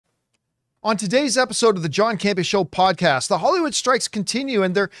On today's episode of the John Campea Show podcast, the Hollywood strikes continue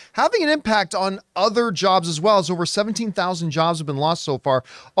and they're having an impact on other jobs as well, as over 17,000 jobs have been lost so far.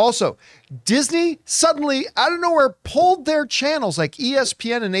 Also, Disney suddenly, out of nowhere, pulled their channels like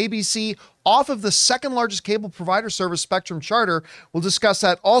ESPN and ABC off of the second largest cable provider service, Spectrum Charter. We'll discuss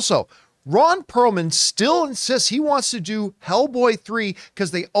that also. Ron Perlman still insists he wants to do Hellboy 3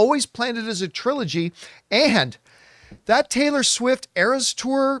 because they always planned it as a trilogy. And that Taylor Swift Eras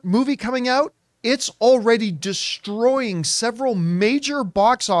Tour movie coming out, it's already destroying several major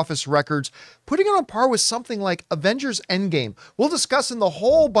box office records, putting it on par with something like Avengers Endgame. We'll discuss in the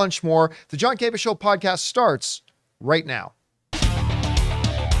whole bunch more. The John Campea Show podcast starts right now.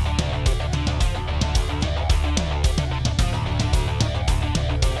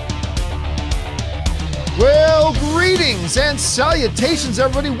 Well, greetings and salutations,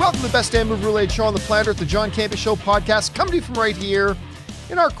 everybody. Welcome to the best damn movie-related show on the planet, the John Campea Show podcast, coming to you from right here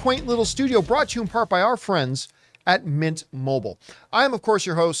in our quaint little studio, brought to you in part by our friends at Mint Mobile. I am, of course,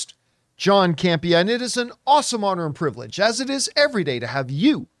 your host, John Campea, and it is an awesome honor and privilege, as it is every day, to have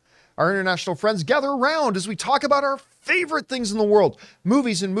you, our international friends, gather around as we talk about our favorite things in the world,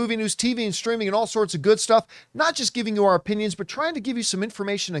 movies and movie news, TV and streaming, and all sorts of good stuff. Not just giving you our opinions, but trying to give you some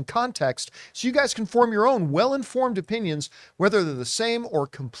information and context so you guys can form your own well-informed opinions, whether they're the same or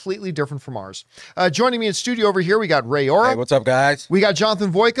completely different from ours. Joining me in studio over here, we got Ray Ora. Hey, what's up, guys? We got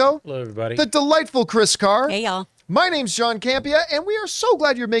Jonathan Voico. Hello, everybody. The delightful Chris Carr. Hey, y'all. My name's John Campea, and we are so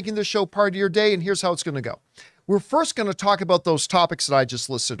glad you're making this show part of your day, and here's how it's going to go. We're first going to talk about those topics that I just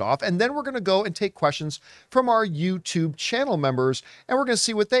listed off, and then we're going to go and take questions from our YouTube channel members, and we're going to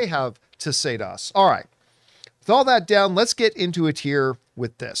see what they have to say to us. All right. With all that down, let's get into it here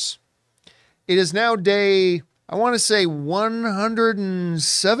with this. It is now day, I want to say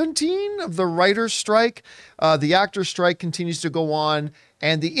 117 of the writer's strike. The actor's strike continues to go on,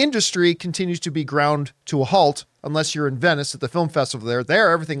 and the industry continues to be ground to a halt, unless you're in Venice at the film festival there. There,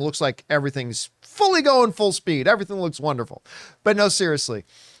 everything looks like everything's fully going full speed. Everything looks wonderful. But no, seriously,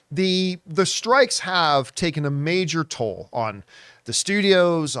 the strikes have taken a major toll on the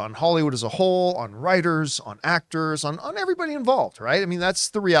studios, on Hollywood as a whole, on writers, on actors, on everybody involved, right? I mean, that's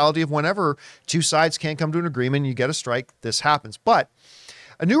the reality of whenever two sides can't come to an agreement, you get a strike, this happens. But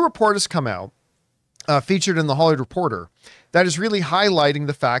a new report has come out, featured in the Hollywood Reporter, that is really highlighting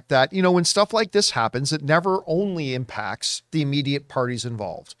the fact that, you know, when stuff like this happens, it never only impacts the immediate parties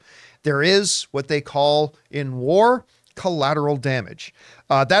involved. There is what they call in war collateral damage.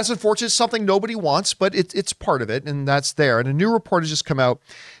 That's unfortunate, something nobody wants, but it's part of it, and that's there. And a new report has just come out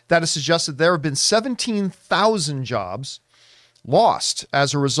that has suggested there have been 17,000 jobs lost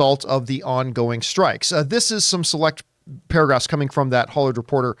as a result of the ongoing strikes. This is some select paragraphs coming from that Hollywood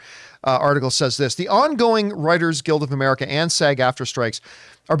Reporter article. Says this: the ongoing Writers Guild of America and SAG-AFTRA strikes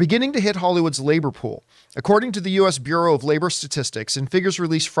are beginning to hit Hollywood's labor pool. According to the U.S. Bureau of Labor Statistics, in figures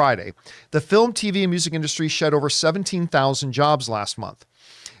released Friday, the film, TV, and music industry shed over 17,000 jobs last month.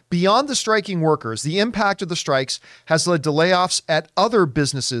 Beyond the striking workers, the impact of the strikes has led to layoffs at other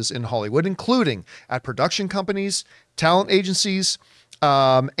businesses in Hollywood, including at production companies, talent agencies,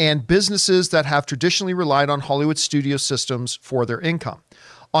 and businesses that have traditionally relied on Hollywood studio systems for their income.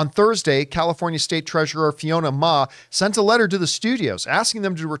 On Thursday, California State Treasurer Fiona Ma sent a letter to the studios asking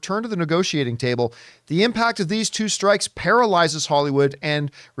them to return to the negotiating table. The impact of these two strikes paralyzes Hollywood and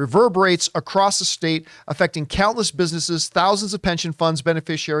reverberates across the state, affecting countless businesses, thousands of pension funds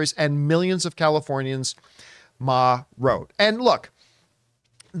beneficiaries, and millions of Californians, Ma wrote. And look,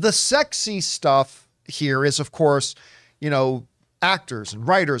 the sexy stuff here is, of course, you know, actors and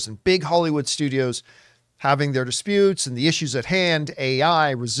writers and big Hollywood studios having their disputes and the issues at hand,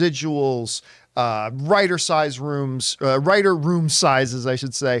 AI, residuals, writer room sizes, I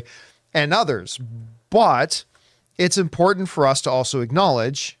should say, and others. But it's important for us to also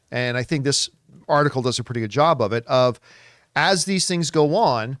acknowledge, and I think this article does a pretty good job of it, of as these things go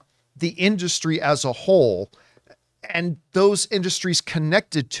on, the industry as a whole and those industries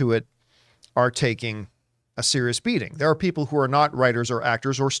connected to it are taking a serious beating. There are people who are not writers or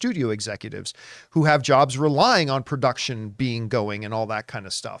actors or studio executives who have jobs relying on production being going and all that kind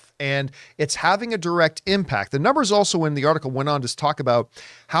of stuff. And it's having a direct impact. The numbers also in the article went on to talk about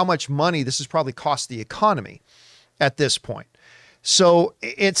how much money this has probably cost the economy at this point. So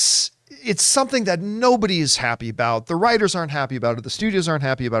it's something that nobody is happy about. The writers aren't happy about it. The studios aren't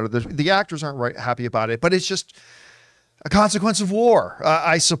happy about it. The actors aren't happy about it, but it's just a consequence of war,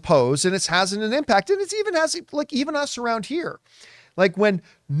 I suppose, and it's having an impact. And it's even has, like, even us around here, like when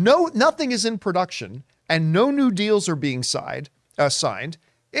nothing is in production and no new deals are being signed,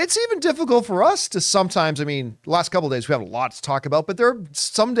 It's even difficult for us to sometimes, I mean, last couple of days we have a lot to talk about, but there are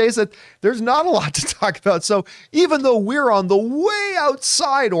some days that there's not a lot to talk about. So even though we're on the way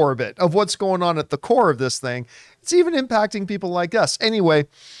outside orbit of what's going on at the core of this thing, it's even impacting people like us. Anyway,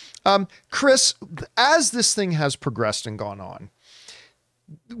 Chris, as this thing has progressed and gone on,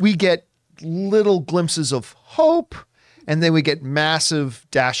 we get little glimpses of hope, and then we get massive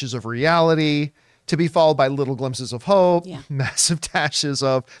dashes of reality, to be followed by little glimpses of hope, massive dashes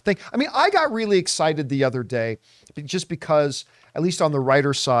of thing. I mean, I got really excited the other day just because, at least on the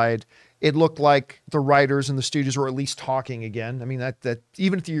writer's side, it looked like the writers and the studios were at least talking again. I mean, that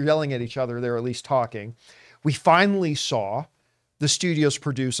even if you're yelling at each other, they're at least talking. We finally saw the studios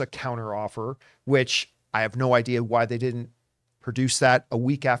produce a counteroffer, which I have no idea why they didn't produce that a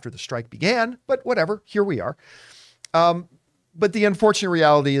week after the strike began, but whatever, here we are. But the unfortunate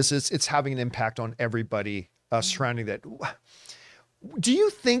reality is it's having an impact on everybody surrounding that. Do you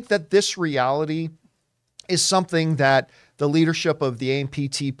think that this reality is something that the leadership of the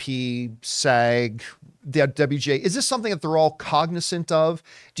AMPTP, SAG, the WGA, is this something that they're all cognizant of?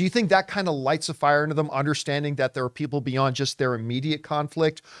 Do you think that kind of lights a fire into them, understanding that there are people beyond just their immediate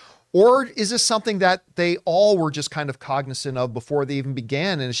conflict? Or is this something that they all were just kind of cognizant of before they even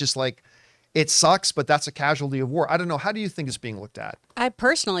began? And it's just like, it sucks, but that's a casualty of war. I don't know. How do you think it's being looked at? I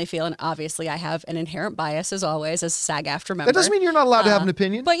personally feel, and obviously I have an inherent bias as always as a SAG-AFTRA member. That doesn't mean you're not allowed to have an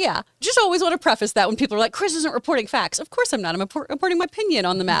opinion. But yeah, just always want to preface that when people are like, Chris isn't reporting facts. Of course I'm not. I'm reporting my opinion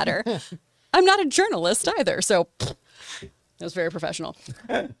on the matter. I'm not a journalist either. So that was very professional.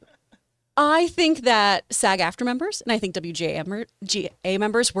 I think that SAG-AFTRA members and I think WGA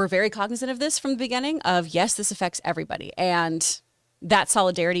members were very cognizant of this from the beginning of, yes, this affects everybody. And that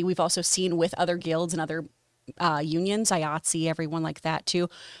solidarity we've also seen with other guilds and other unions, IATSE, everyone like that too,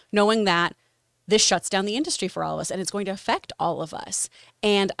 knowing that this shuts down the industry for all of us and it's going to affect all of us.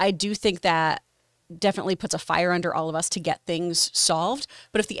 And I do think that definitely puts a fire under all of us to get things solved.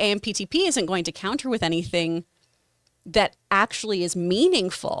 But if the AMPTP isn't going to counter with anything that actually is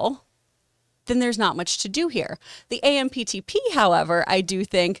meaningful, then there's not much to do here. The AMPTP, however, I do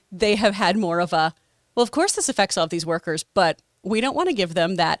think they have had more of a, well, of course this affects all of these workers, but we don't want to give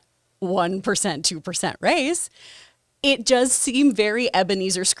them that 1%, 2% raise. It does seem very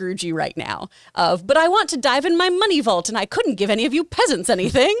Ebenezer Scroogey right now but I want to dive in my money vault and I couldn't give any of you peasants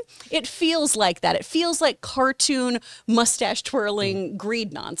anything. It feels like that. It feels like cartoon mustache twirling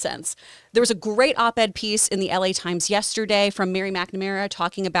greed nonsense. There was a great op-ed piece in the LA Times yesterday from Mary McNamara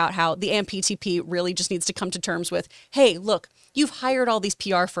talking about how the AMPTP really just needs to come to terms with, hey, look, you've hired all these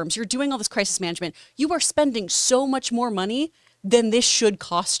PR firms. You're doing all this crisis management. You are spending so much more money than this should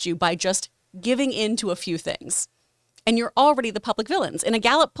cost you by just giving in to a few things. And you're already the public villains. In a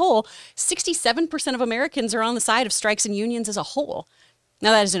Gallup poll, 67% of Americans are on the side of strikes and unions as a whole.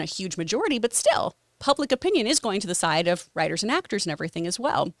 Now, that isn't a huge majority, but still, public opinion is going to the side of writers and actors and everything as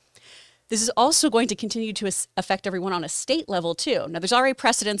well. This is also going to continue to affect everyone on a state level, too. Now, there's already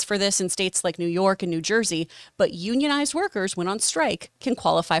precedents for this in states like New York and New Jersey, but unionized workers, when on strike, can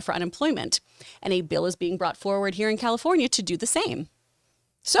qualify for unemployment. And a bill is being brought forward here in California to do the same.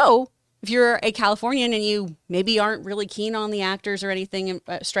 So if you're a Californian and you maybe aren't really keen on the actors or anything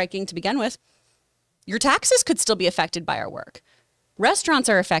striking to begin with, your taxes could still be affected by our work. Restaurants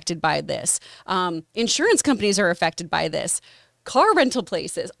are affected by this. Insurance companies are affected by this. Car rental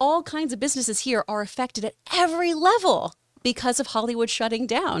places, all kinds of businesses here are affected at every level because of Hollywood shutting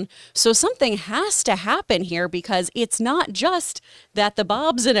down. So something has to happen here because it's not just that the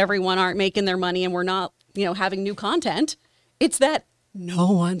Bobs and everyone aren't making their money and we're not, having new content. It's that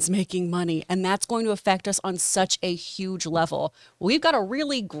no one's making money, and that's going to affect us on such a huge level. We've got a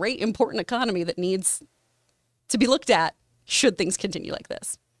really great, important economy that needs to be looked at should things continue like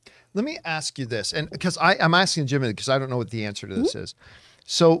this. Let me ask you this, and because I'm asking Jimmy because I don't know what the answer to this is.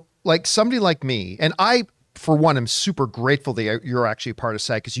 So, like somebody like me, and I, for one, am super grateful that you're actually a part of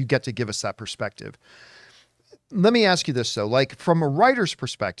SAG because you get to give us that perspective. Let me ask you this, though. Like from a writer's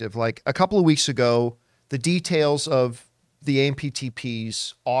perspective, like a couple of weeks ago, the details of the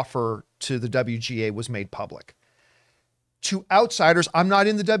AMPTP's offer to the WGA was made public. To outsiders, I'm not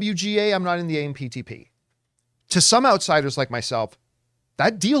in the WGA, I'm not in the AMPTP. To some outsiders like myself,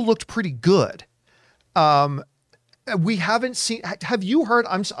 that deal looked pretty good. We haven't seen, have you heard,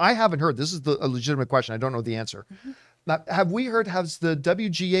 I haven't heard, this is a legitimate question, I don't know the answer. Now, have we heard, has the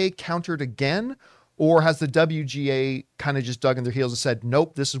WGA countered again? Or has the WGA kind of just dug in their heels and said,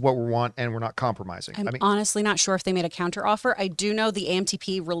 nope, this is what we want and we're not compromising? I'm honestly not sure if they made a counteroffer. I do know the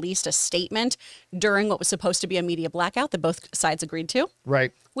AMTP released a statement during what was supposed to be a media blackout that both sides agreed to.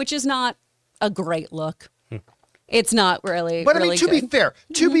 Right. Which is not a great look. It's not really. But I really mean, to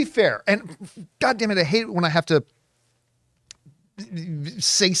good. be fair, and God damn it, I hate it when I have to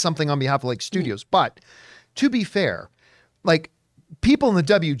say something on behalf of like studios. But to be fair, like people in the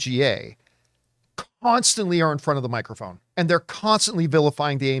WGA constantly are in front of the microphone and they're constantly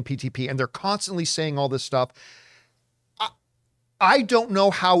vilifying the AMPTP and they're constantly saying all this stuff. I don't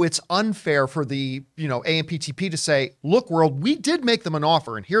know how it's unfair for the, AMPTP to say, look, world, we did make them an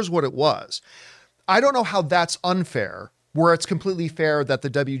offer and here's what it was. I don't know how that's unfair, where it's completely fair that the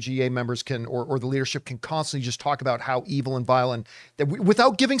WGA members can, or the leadership can constantly just talk about how evil and violent, that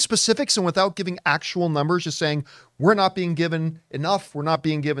without giving specifics and without giving actual numbers, just saying, we're not being given enough. We're not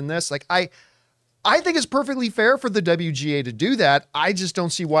being given this. Like, I think it's perfectly fair for the WGA to do that. I just don't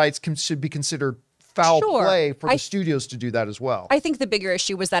see why it should be considered foul play for the studios to do that as well. I think the bigger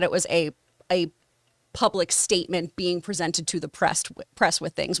issue was that it was a public statement being presented to the press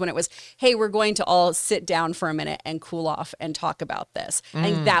with things when it was, hey, we're going to all sit down for a minute and cool off and talk about this.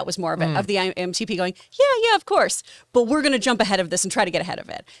 I think that was more of it, of the MTP going, yeah, of course, but we're going to jump ahead of this and try to get ahead of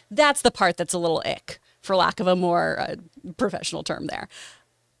it. That's the part that's a little ick, for lack of a more professional term there.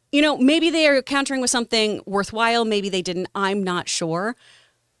 Maybe they are countering with something worthwhile. Maybe they didn't. I'm not sure.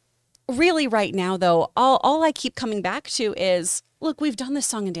 Really right now, though, all I keep coming back to is, look, we've done this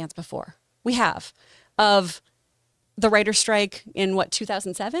song and dance before. We have. Of the writer's strike in,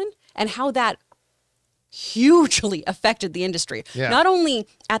 2007? And how that hugely affected the industry. Yeah. Not only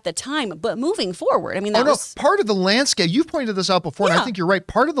at the time, but moving forward. I mean, that was part of the landscape. You've pointed this out before, and I think you're right.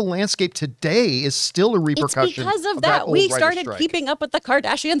 Part of the landscape today is still a repercussion. It's because of that. We started keeping up with the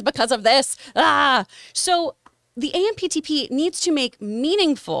Kardashians because of this. So the AMPTP needs to make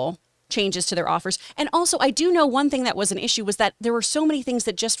meaningful changes to their offers. And also, I do know one thing that was an issue was that there were so many things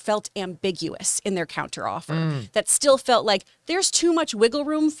that just felt ambiguous in their counter offer that still felt like there's too much wiggle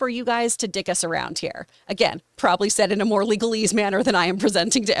room for you guys to dick us around here. Again, probably said in a more legalese manner than I am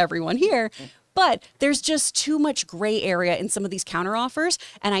presenting to everyone here. But there's just too much gray area in some of these counter offers.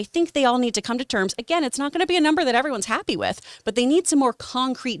 And I think they all need to come to terms. Again, it's not going to be a number that everyone's happy with, but they need some more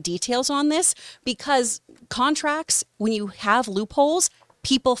concrete details on this, because contracts, when you have loopholes,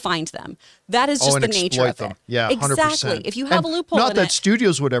 people find them. That is just the nature of it. Yeah, 100%. Exactly. If you have a loophole not that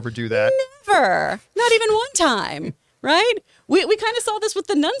studios would ever do that. Never. Not even one time. Right? We kind of saw this with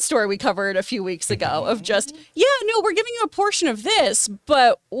the nun story we covered a few weeks ago of just, we're giving you a portion of this,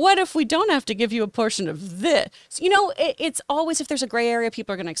 but what if we don't have to give you a portion of this? It's always, if there's a gray area,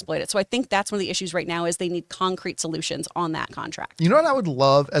 people are going to exploit it. So I think that's one of the issues right now is they need concrete solutions on that contract. You know what I would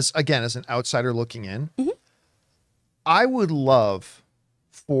love, as an outsider looking in? I would love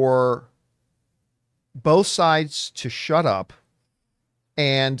for both sides to shut up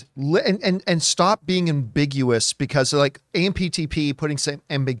and stop being ambiguous, because like AMPTP putting some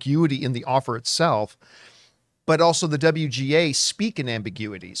ambiguity in the offer itself, but also the WGA speak in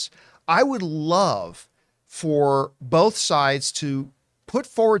ambiguities. I would love for both sides to put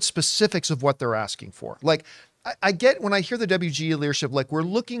forward specifics of what they're asking for. Like I get when I hear the WGA leadership, like, we're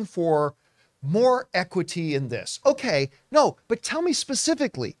looking for more equity in this. Okay, no, but tell me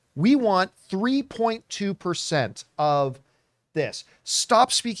specifically. We want 3.2% of this.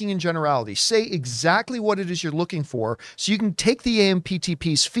 Stop speaking in generality. Say exactly what it is you're looking for, so you can take the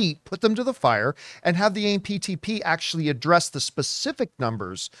AMPTP's feet, put them to the fire, and have the AMPTP actually address the specific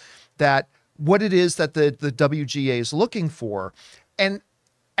numbers that what it is that the WGA is looking for.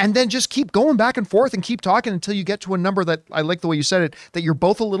 And then just keep going back and forth and keep talking until you get to a number that, I like the way you said it, that you're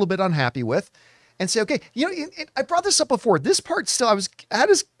both a little bit unhappy with, and say, okay, I brought this up before. This part still, I had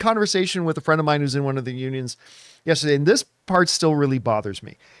this conversation with a friend of mine who's in one of the unions yesterday, and this part still really bothers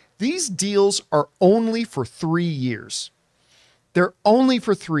me. These deals are only for 3 years. They're only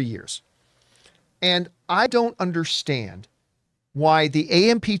for 3 years. And I don't understand why the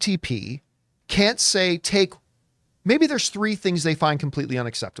AMPTP can't say, maybe there's 3 things they find completely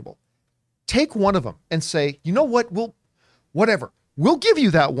unacceptable. Take one of them and say, you know what, we'll give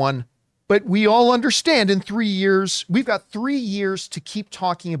you that one, but we all understand in 3 years, we've got 3 years to keep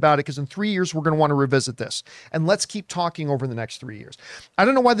talking about it, because in 3 years, we're going to want to revisit this. And let's keep talking over the next 3 years. I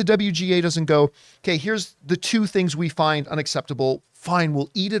don't know why the WGA doesn't go, okay, here's the 2 things we find unacceptable. Fine,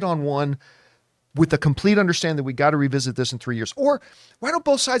 we'll eat it on one with the complete understanding that we got to revisit this in 3 years. Or why don't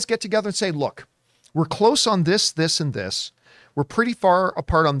both sides get together and say, look, we're close on this, this, and this. We're pretty far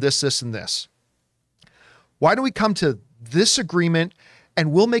apart on this, this, and this. Why don't we come to this agreement,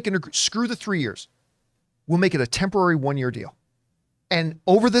 and we'll make screw the 3 years. We'll make it a temporary 1-year deal. And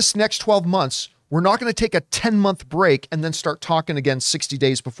over this next 12 months, we're not going to take a 10-month break and then start talking again 60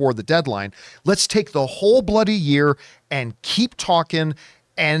 days before the deadline. Let's take the whole bloody year and keep talking.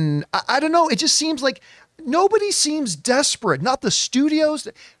 And I don't know, it just seems like nobody seems desperate. Not the studios.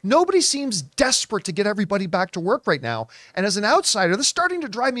 Nobody seems desperate to get everybody back to work right now. And as an outsider, this is starting to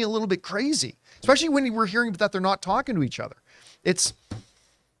drive me a little bit crazy, especially when we're hearing that they're not talking to each other.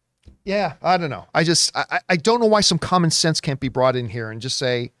 Yeah, I don't know. I don't know why some common sense can't be brought in here and just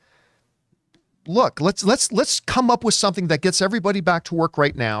say, look, let's come up with something that gets everybody back to work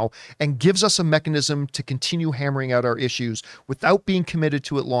right now and gives us a mechanism to continue hammering out our issues without being committed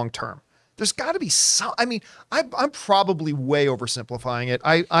to it long term. There's got to be some. I mean, I'm probably way oversimplifying it.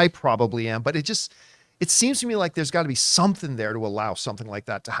 I probably am, but it seems to me like there's got to be something there to allow something like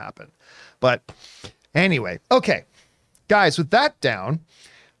that to happen. But anyway, okay, guys, with that down,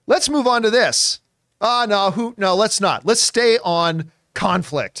 let's move on to this. No, let's not. Let's stay on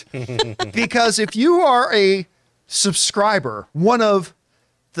conflict. Because if you are a subscriber, one of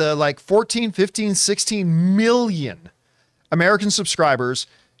the like 14, 15, 16 million American subscribers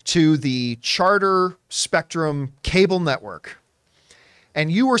to the Charter Spectrum cable network,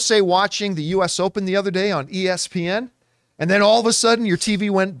 and you were, say, watching the US Open the other day on ESPN, and then all of a sudden your TV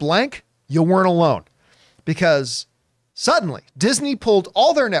went blank, you weren't alone. Because suddenly Disney pulled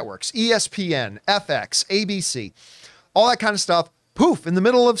all their networks, ESPN, FX, ABC, all that kind of stuff, poof, in the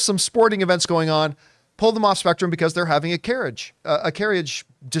middle of some sporting events going on, pulled them off Spectrum because they're having a carriage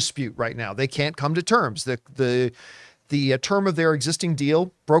dispute right now. They can't come to terms. The term of their existing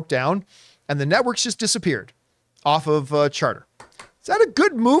deal broke down, and the networks just disappeared off of Charter. Is that a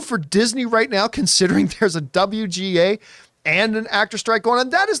good move for Disney right now, considering there's a WGA and an actor strike going on?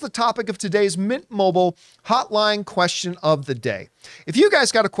 That is the topic of today's Mint Mobile hotline question of the day. If you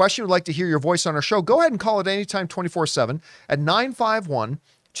guys got a question, would like to hear your voice on our show, go ahead and call it anytime 24/7 at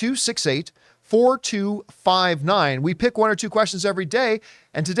 951-268-4259. We pick one or two questions every day,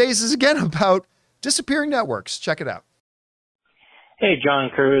 and today's is again about disappearing networks. Check it out. Hey, John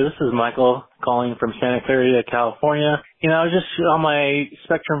Crew, this is Michael calling from Santa Clarita, California. I was just on my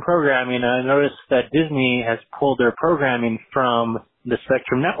Spectrum programming, and I noticed that Disney has pulled their programming from the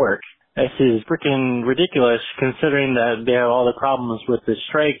Spectrum network. This is freaking ridiculous, considering that they have all the problems with the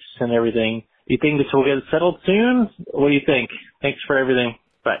strikes and everything. Do you think this will get settled soon? What do you think? Thanks for everything.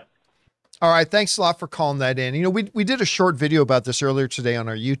 Bye. All right. Thanks a lot for calling that in. We did a short video about this earlier today on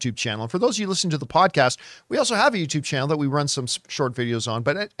our YouTube channel. And for those of you listening to the podcast, we also have a YouTube channel that we run some short videos on.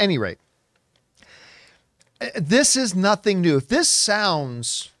 But at any rate, this is nothing new. If this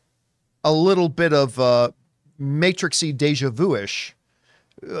sounds a little bit of Matrixy deja vu-ish,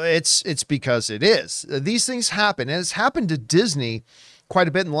 it's because it is. These things happen, and it's happened to Disney quite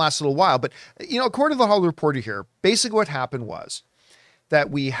a bit in the last little while. But, according to the Hollywood Reporter here, basically what happened was that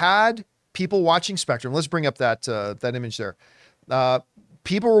we had people watching Spectrum. Let's bring up that image there.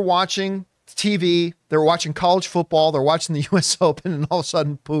 People were watching TV. They were watching college football. They're watching the US Open, and all of a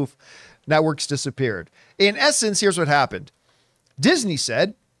sudden, poof, networks disappeared. In essence, here's what happened. Disney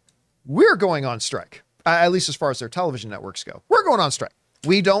said, we're going on strike, at least as far as their television networks go. We're going on strike.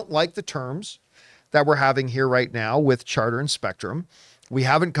 We don't like the terms that we're having here right now with Charter and Spectrum. We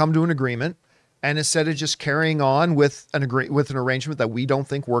haven't come to an agreement. And instead of just carrying on with an arrangement that we don't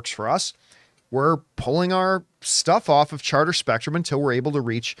think works for us, we're pulling our stuff off of Charter Spectrum until we're able to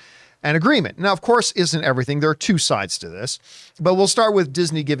reach an agreement. Now, of course, isn't everything. There are two sides to this, but we'll start with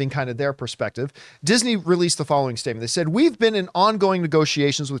Disney giving kind of their perspective. Disney released the following statement. They said, we've been in ongoing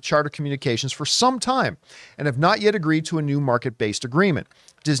negotiations with Charter Communications for some time and have not yet agreed to a new market-based agreement.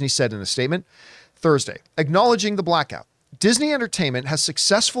 Disney said in a statement Thursday, acknowledging the blackout. Disney Entertainment has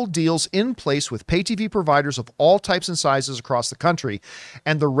successful deals in place with pay TV providers of all types and sizes across the country,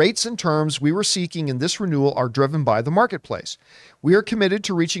 and the rates and terms we were seeking in this renewal are driven by the marketplace. We are committed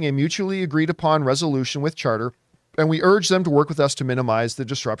to reaching a mutually agreed upon resolution with Charter, and we urge them to work with us to minimize the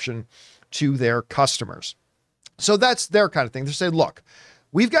disruption to their customers. So that's their kind of thing. They say, look,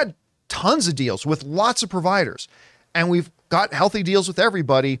 we've got tons of deals with lots of providers, and we've got healthy deals with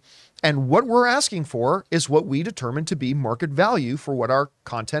everybody. And what we're asking for is what we determine to be market value for what our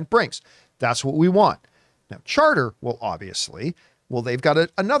content brings. That's what we want. Now, Charter will obviously, they've got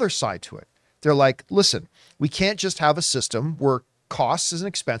another side to it. They're like, listen, we can't just have a system where costs and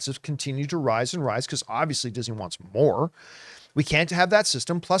expenses continue to rise and rise, because obviously Disney wants more. We can't have that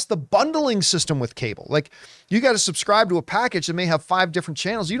system plus the bundling system with cable. Like, you got to subscribe to a package that may have 5 different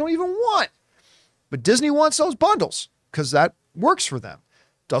channels you don't even want. But Disney wants those bundles because that works for them.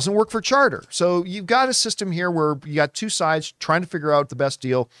 Doesn't work for Charter. So you've got a system here where you got two sides trying to figure out the best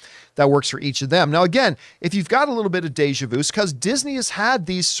deal that works for each of them. Now, again, if you've got a little bit of deja vu, it's because Disney has had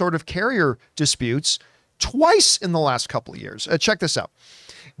these sort of carrier disputes twice in the last couple of years. Check this out.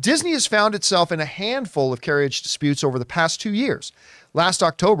 Disney has found itself in a handful of carriage disputes over the past 2 years. Last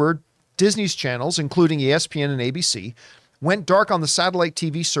October, Disney's channels, including ESPN and ABC, went dark on the satellite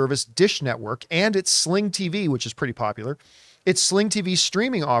TV service Dish Network and its Sling TV, which is pretty popular, its Sling TV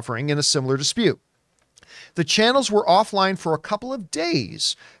streaming offering in a similar dispute. The channels were offline for a couple of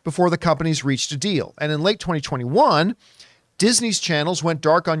days before the companies reached a deal. And in late 2021, Disney's channels went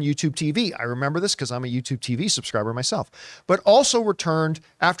dark on YouTube TV. I remember this because I'm a YouTube TV subscriber myself, but also returned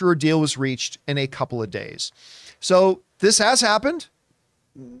after a deal was reached in a couple of days. So this has happened.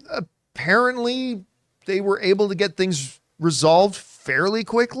 Apparently, they were able to get things resolved fairly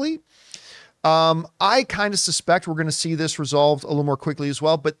quickly. I kind of suspect we're going to see this resolved a little more quickly as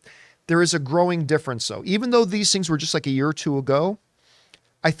well, but there is a growing difference. So even though these things were just like a year or two ago,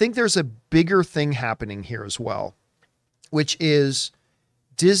 I think there's a bigger thing happening here as well, which is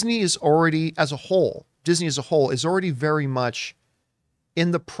Disney is already, as a whole, Disney as a whole is already very much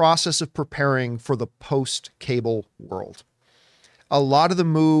in the process of preparing for the post-cable world. A lot of the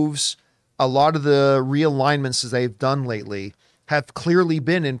moves, a lot of the realignments that they've done lately have clearly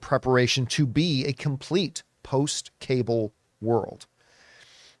been in preparation to be a complete post-cable world.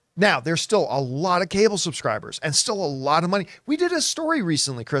 Now, there's still a lot of cable subscribers and still a lot of money. We did a story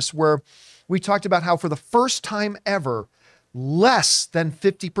recently, Chris, where we talked about how for the first time ever, less than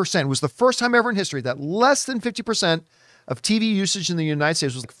 50%, was the first time ever in history that less than 50% of TV usage in the United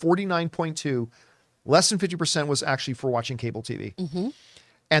States was like 49.2. Less than 50% was actually for watching cable TV. Mm-hmm.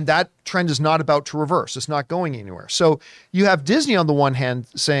 And that trend is not about to reverse. It's not going anywhere. So you have Disney on the one hand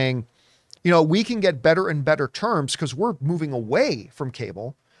saying, you know, we can get better and better terms because we're moving away from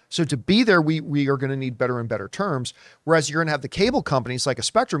cable. So to be there, we are going to need better and better terms. Whereas you're going to have the cable companies like a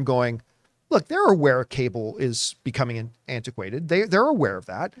Spectrum going, look, they're aware cable is becoming antiquated. They're aware of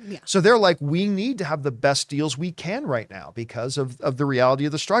that. Yeah. So they're like, we need to have the best deals we can right now because of the reality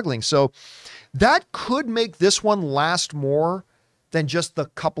of the struggling. So that could make this one last more than just the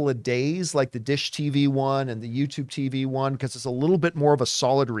couple of days, like the Dish TV one and the YouTube TV one, because it's a little bit more of a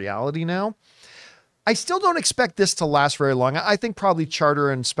solid reality now. I still don't expect this to last very long. I think probably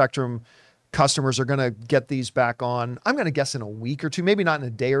Charter and Spectrum customers are going to get these back on, I'm going to guess in a week or two, maybe not in a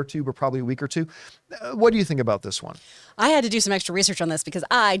day or two, but probably a week or two. What do you think about this one? I had to do some extra research on this because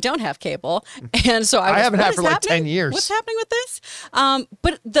I don't have cable. And so I haven't had for like 10 years. What's happening with this?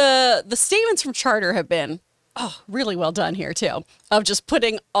 But the statements from Charter have been, really well done here too, of just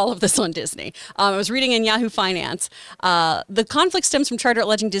putting all of this on Disney. I was reading in Yahoo Finance, the conflict stems from Charter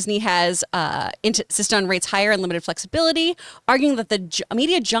alleging Disney has insisted on rates higher and limited flexibility, arguing that the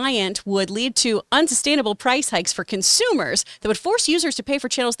media giant would lead to unsustainable price hikes for consumers that would force users to pay for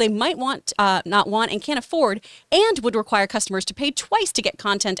channels they might not want and can't afford, and would require customers to pay twice to get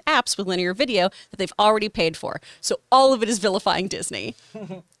content apps with linear video that they've already paid for. So all of it is vilifying Disney.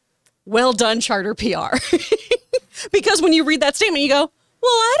 Well done, Charter PR. Because when you read that statement, you go,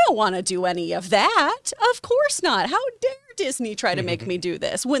 well, I don't want to do any of that. Of course not. How dare Disney try to make me do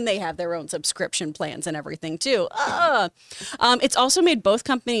this when they have their own subscription plans and everything too? It's also made both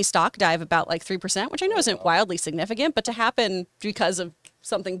companies' stock dive about like 3%, which I know isn't wildly significant, but to happen because of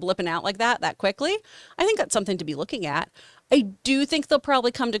something blipping out like that quickly, I think that's something to be looking at. I do think they'll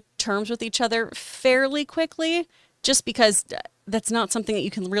probably come to terms with each other fairly quickly, just because that's not something that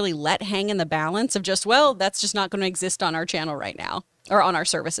you can really let hang in the balance of just, well, that's just not going to exist on our channel right now or on our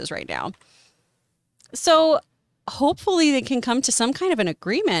services right now. So hopefully they can come to some kind of an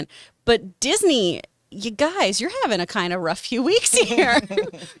agreement. But Disney, you guys, you're having a kind of rough few weeks here.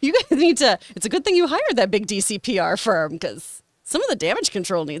 You guys need to, it's a good thing you hired that big DC PR firm because some of the damage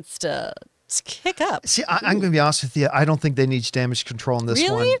control needs to kick up. See, I'm going to be honest with you. I don't think they need damage control in this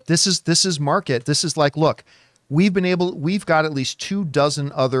one. This is market. This is like, look, we've got at least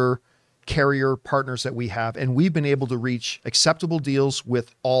 24 other carrier partners that we have, and we've been able to reach acceptable deals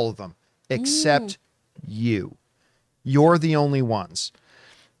with all of them, except you. You're the only ones.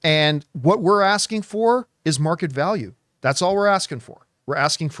 And what we're asking for is market value. That's all we're asking for. We're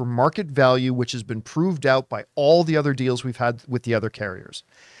asking for market value, which has been proved out by all the other deals we've had with the other carriers.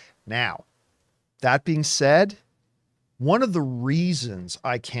 Now, that being said, one of the reasons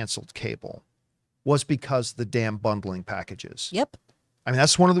I canceled cable was because the damn bundling packages. Yep. I mean,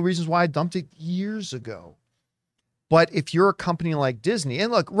 that's one of the reasons why I dumped it years ago. But if you're a company like Disney,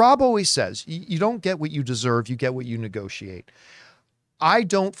 and look, Rob always says, you don't get what you deserve, you get what you negotiate. I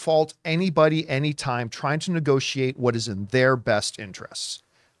don't fault anybody anytime trying to negotiate what is in their best interests.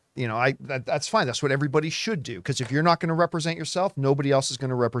 You know, that's fine. That's what everybody should do. Because if you're not going to represent yourself, nobody else is going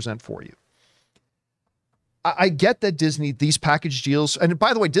to represent for you. I get that Disney, these package deals, and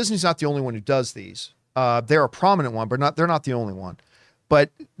by the way, Disney's not the only one who does these. They're a prominent one, but they're not the only one.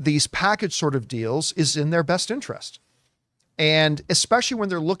 But these package sort of deals is in their best interest. And especially when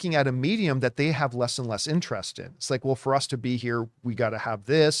they're looking at a medium that they have less and less interest in. It's like, well, for us to be here, we got to have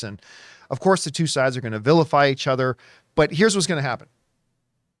this. And of course, the two sides are going to vilify each other. But here's what's going to happen.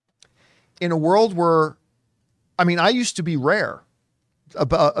 In a world where, I mean, I used to be rare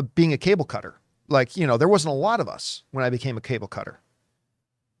about being a cable cutter. Like, you know, there wasn't a lot of us when I became a cable cutter.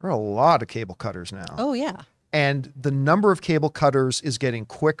 There are a lot of cable cutters now. Oh, yeah. And the number of cable cutters is getting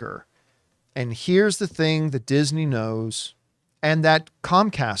quicker. And here's the thing that Disney knows and that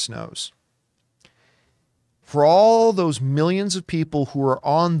Comcast knows. For all those millions of people who are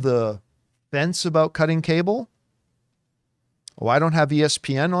on the fence about cutting cable, oh, I don't have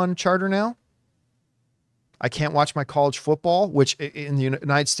ESPN on Charter now. I can't watch my college football, which in the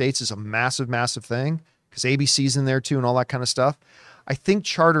United States is a massive, massive thing because ABC's in there too and all that kind of stuff. I think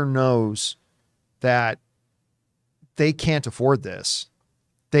Charter knows that they can't afford this.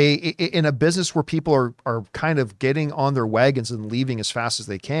 They, in a business where people are kind of getting on their wagons and leaving as fast as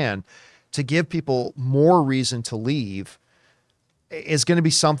they can, to give people more reason to leave is going to be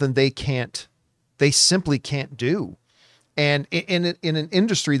something they simply can't do. And in an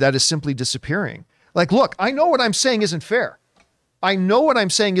industry that is simply disappearing. Like, look, I know what I'm saying isn't fair. I know what I'm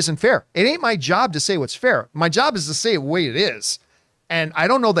saying isn't fair. It ain't my job to say what's fair. My job is to say it the way it is. And I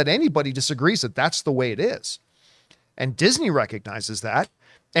don't know that anybody disagrees that that's the way it is. And Disney recognizes that.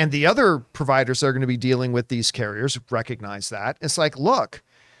 And the other providers that are going to be dealing with these carriers recognize that. It's like, look,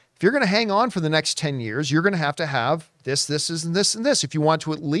 if you're going to hang on for the next 10 years, you're going to have this, and this, and this if you want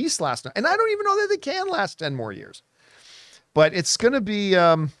to at least last. And I don't even know that they can last 10 more years. But it's going to be,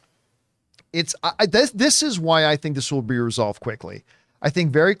 this is why I think this will be resolved quickly. I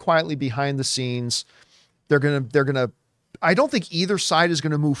think very quietly behind the scenes, they're going to, I don't think either side is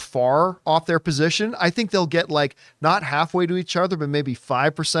going to move far off their position. I think they'll get like not halfway to each other, but maybe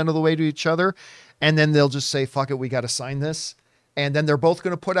 5% of the way to each other. And then they'll just say, fuck it, we got to sign this. And then they're both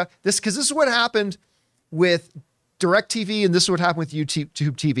going to put out this, because this is what happened with DirecTV and this is what happened with YouTube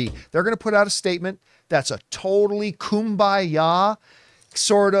TV. They're going to put out a statement that's a totally kumbaya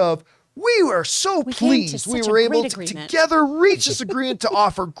sort of, we were so pleased we were able to together reach this agreement to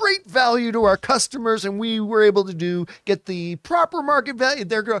offer great value to our customers, and we were able to get the proper market value.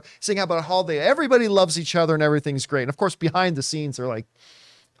 They're going to sing about how everybody loves each other and everything's great. And of course, behind the scenes, they're like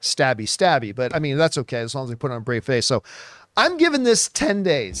stabby, but I mean, that's okay as long as they put on a brave face. So I'm giving this 10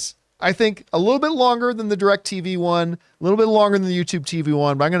 days. I think a little bit longer than the DirecTV one, a little bit longer than the YouTube TV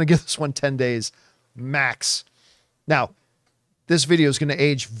one, but I'm going to give this one 10 days max. Now, this video is going to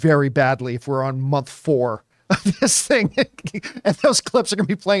age very badly if we're on month 4 of this thing. And those clips are going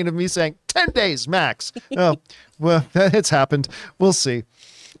to be playing of me saying 10 days max. Oh, well, it's happened. We'll see.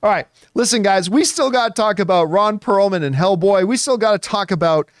 All right. Listen, guys, we still got to talk about Ron Perlman and Hellboy. We still got to talk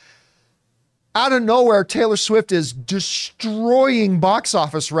about out of nowhere, Taylor Swift is destroying box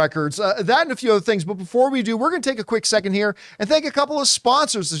office records. That and a few other things. But before we do, we're going to take a quick second here and thank a couple of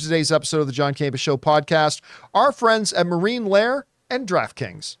sponsors of today's episode of the John Campea Show podcast, our friends at Marine Lair and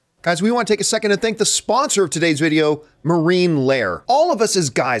DraftKings. Guys, we want to take a second to thank the sponsor of today's video, Marine Lair. All of us as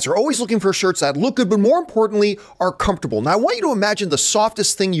guys are always looking for shirts that look good, but more importantly, are comfortable. Now, I want you to imagine the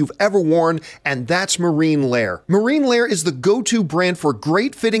softest thing you've ever worn, and that's Marine Lair. Marine Lair is the go-to brand for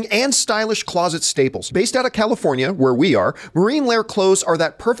great fitting and stylish closet staples. Based out of California, where we are, Marine Lair clothes are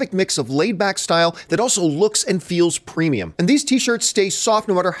that perfect mix of laid-back style that also looks and feels premium. And these t-shirts stay soft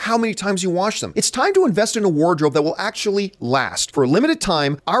no matter how many times you wash them. It's time to invest in a wardrobe that will actually last. For a limited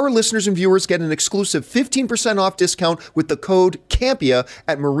time, our listeners and viewers get an exclusive 15% off discount with the code CAMPEA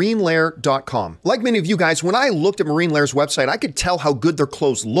at marinelair.com. Like many of you guys, when I looked at Marine Lair's website, I could tell how good their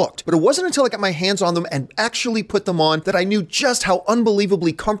clothes looked. But it wasn't until I got my hands on them and actually put them on that I knew just how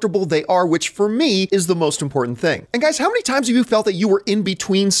unbelievably comfortable they are, which for me is the most important thing. And guys, how many times have you felt that you were in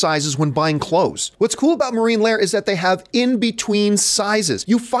between sizes when buying clothes? What's cool about Marine Lair is that they have in between sizes.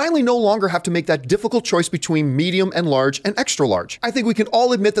 You finally no longer have to make that difficult choice between medium and large and extra large. I think we can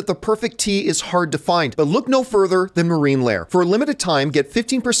all admit that the perfect tee is hard to find, but look no further than Marine Lair. For a limited time, get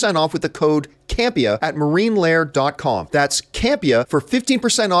 15% off with the code CAMPEA at marinelair.com. That's CAMPEA for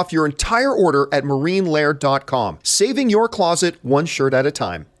 15% off your entire order at marinelair.com. Saving your closet one shirt at a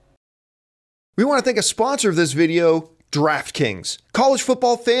time. We want to thank a sponsor of this video, DraftKings. College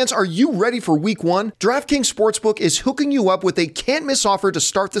football fans, are you ready for week 1? DraftKings Sportsbook is hooking you up with a can't-miss offer to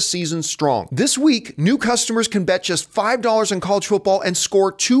start the season strong. This week, new customers can bet just $5 on college football and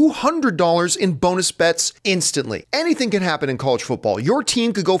score $200 in bonus bets instantly. Anything can happen in college football. Your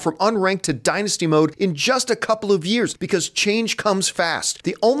team could go from unranked to dynasty mode in just a couple of years because change comes fast.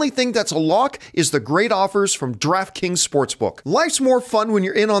 The only thing that's a lock is the great offers from DraftKings Sportsbook. Life's more fun when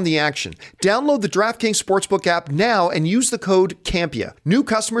you're in on the action. Download the DraftKings Sportsbook app now and use the code Campea. New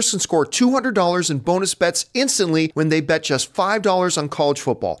customers can score $200 in bonus bets instantly when they bet just $5 on college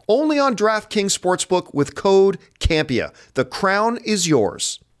football. Only on DraftKings Sportsbook with code Campea. The crown is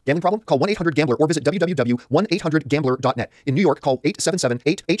yours. Gambling problem? Call 1-800-GAMBLER or visit www.1800gambler.net. In New York, call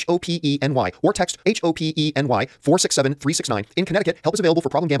 877-8-HOPENY or text HOPENY 467-369. In Connecticut, help is available for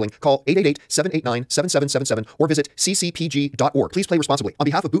problem gambling. Call 888-789-7777 or visit ccpg.org. Please play responsibly. On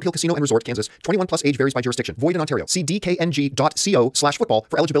behalf of Boot Hill Casino and Resort, Kansas, 21 plus age varies by jurisdiction. Void in Ontario. See dkng.co/football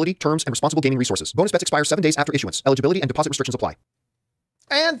for eligibility, terms, and responsible gaming resources. Bonus bets expire 7 days after issuance. Eligibility and deposit restrictions apply.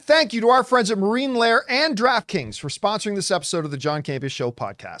 And thank you to our friends at Marine Lair and DraftKings for sponsoring this episode of the John Campea Show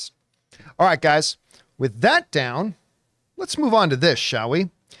podcast. All right, guys, with that down, let's move on to this, shall we?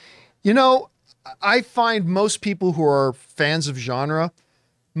 You know, I find most people who are fans of genre,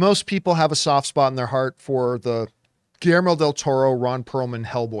 most people have a soft spot in their heart for the Guillermo del Toro, Ron Perlman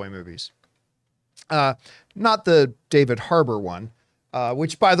Hellboy movies. Not the David Harbour one,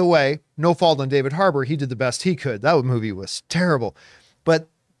 which, by the way, no fault on David Harbour. He did the best he could. That movie was terrible. But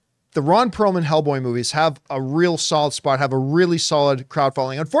the Ron Perlman Hellboy movies have a real solid spot, have a really solid crowd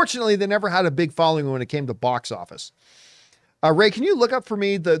following. Unfortunately, they never had a big following when it came to box office. Ray, can you look up for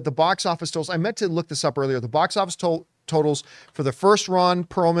me the box office totals? I meant to look this up earlier. The box office totals for the first Ron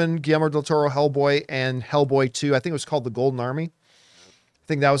Perlman, Guillermo del Toro Hellboy, and Hellboy 2. I think it was called The Golden Army. I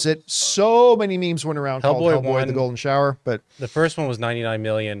think that was it. So many memes went around called Hellboy The Golden Shower. But the first one was 99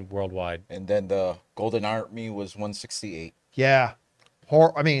 million worldwide. And then the Golden Army was 168. Yeah.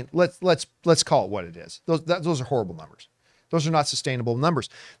 I mean, let's call it what it is. Those are horrible numbers. Those are not sustainable numbers.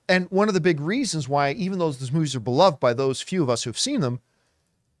 And one of the big reasons why, even though those movies are beloved by those few of us who've seen them,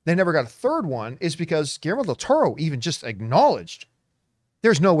 they never got a third one is because Guillermo del Toro even just acknowledged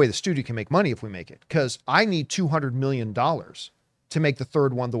there's no way the studio can make money if we make it because I need $200 million to make the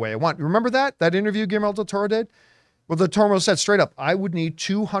third one the way I want. You remember that interview Guillermo del Toro did? Well, del Toro said straight up, I would need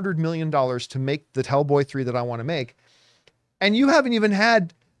 $200 million to make the Hellboy 3 that I want to make. And you haven't even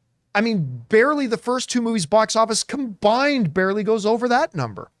had, I mean, barely the first two movies box office combined barely goes over that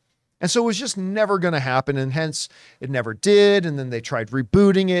number. And so it was just never going to happen. And hence it never did. And then they tried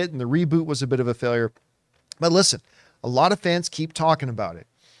rebooting it and the reboot was a bit of a failure. But listen, a lot of fans keep talking about it.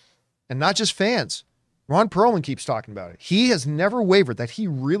 And not just fans. Ron Perlman keeps talking about it. He has never wavered that he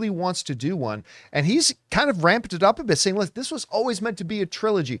really wants to do one. And he's kind of ramped it up a bit, saying, look, this was always meant to be a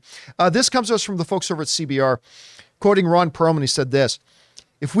trilogy. This comes to us from the folks over at CBR. Quoting Ron Perlman, he said this,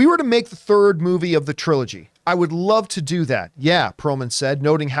 if we were to make the third movie of the trilogy, I would love to do that. Yeah, Perlman said,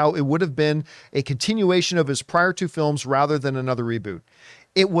 noting how it would have been a continuation of his prior two films rather than another reboot.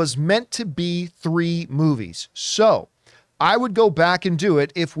 It was meant to be 3 movies. So I would go back and do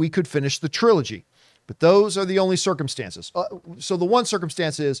it if we could finish the trilogy. But those are the only circumstances. So the one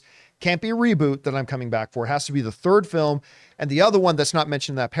circumstance is can't be a reboot that I'm coming back for. It has to be the third film. And the other one that's not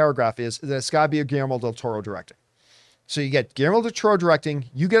mentioned in that paragraph is that it's got to be a Guillermo del Toro directing. So you get Guillermo del Toro directing.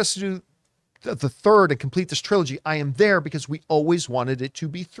 You get us to do the third and complete this trilogy. I am there because we always wanted it to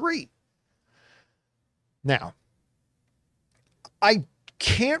be 3. Now, I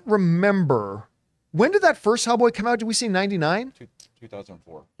can't remember. When did that first Hellboy come out? Did we say 99?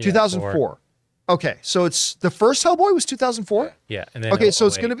 2004. Yeah, 2004. Okay, so it's the first Hellboy was 2004? Yeah. And then okay, so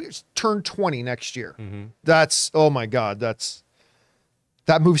it's going to be turn 20 next year. Mm-hmm. That's, oh my God, that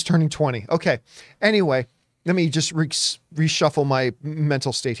movie's turning 20. Okay, anyway. Let me just reshuffle my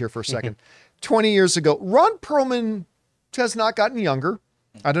mental state here for a second. 20 years ago, Ron Perlman has not gotten younger.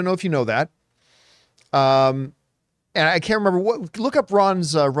 I don't know if you know that. And I can't remember look up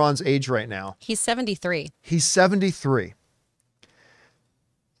Ron's age right now. He's 73. He's 73.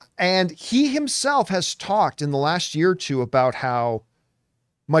 And he himself has talked in the last year or two about how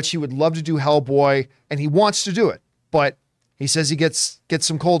much he would love to do Hellboy and he wants to do it. But he says he gets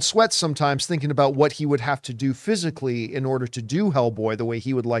some cold sweats sometimes thinking about what he would have to do physically in order to do Hellboy the way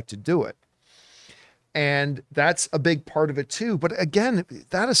he would like to do it. And that's a big part of it too. But again,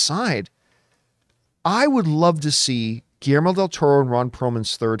 that aside, I would love to see Guillermo del Toro and Ron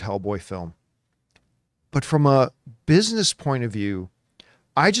Perlman's third Hellboy film. But from a business point of view,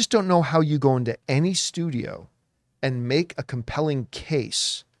 I just don't know how you go into any studio and make a compelling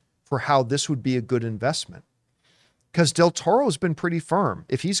case for how this would be a good investment. because Del Toro has been pretty firm.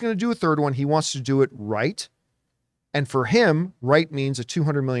 If he's going to do a third one, he wants to do it right. And for him, right means a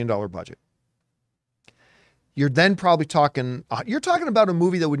 $200 million budget. You're then probably talking about a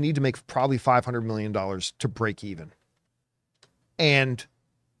movie that would need to make probably $500 million to break even. And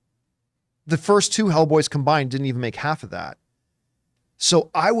the first two Hellboys combined didn't even make half of that. So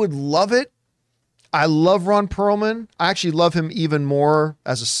I would love it. I love Ron Perlman. I actually love him even more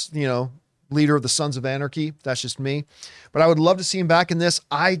as a, leader of the Sons of Anarchy. That's just me. But I would love to see him back in this.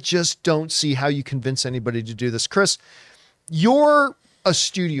 I just don't see how you convince anybody to do this. Chris, you're a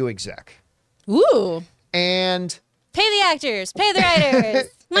studio exec. Ooh. And pay the actors, pay the writers,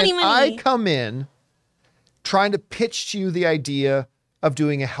 money. I come in trying to pitch to you the idea of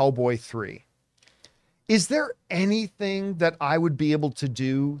doing a Hellboy 3. Is there anything that I would be able to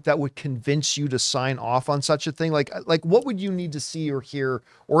do that would convince you to sign off on such a thing? Like what would you need to see or hear?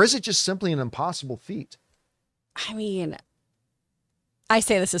 Or is it just simply an impossible feat? I mean, I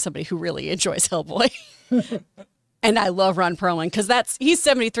say this as somebody who really enjoys Hellboy. And I love Ron Perlman because he's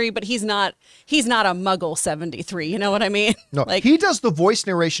 73, but he's not a muggle 73. You know what I mean? No, he does the voice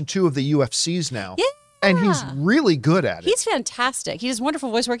narration too of the UFCs now. Yeah. And he's really good at it. He's fantastic. He does wonderful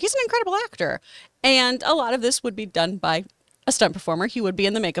voice work. He's an incredible actor. And a lot of this would be done by a stunt performer. He would be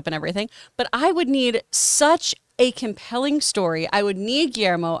in the makeup and everything. But I would need such a compelling story. I would need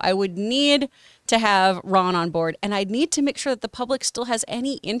Guillermo. I would need to have Ron on board. And I'd need to make sure that the public still has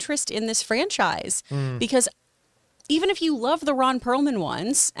any interest in this franchise. Because even if you love the Ron Perlman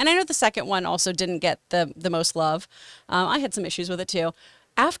ones, and I know the second one also didn't get the most love. I had some issues with it too.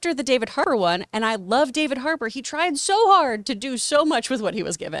 After the David Harbour one, and I love David Harbour, he tried so hard to do so much with what he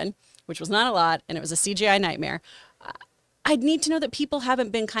was given, which was not a lot, and it was a CGI nightmare. I'd need to know that people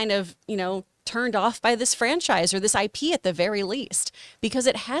haven't been kind of, turned off by this franchise or this IP at the very least, because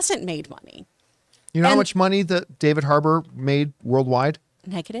it hasn't made money. You know how much money that David Harbour made worldwide?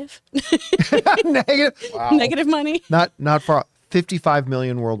 Negative. Negative. Wow. Negative money. Not far. 55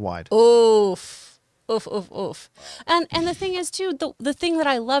 million worldwide. Oof. Oof, oof, oof. And the thing is, too, the thing that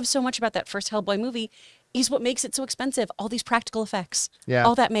I love so much about that first Hellboy movie is what makes it so expensive. All these practical effects. Yeah.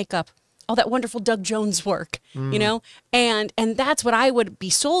 All that makeup. All that wonderful Doug Jones work, And that's what I would be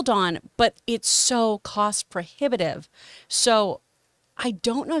sold on, but it's so cost prohibitive. So I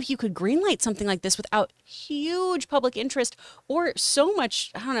don't know if you could greenlight something like this without huge public interest or so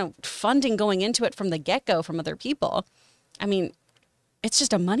much, funding going into it from the get-go from other people. I mean, it's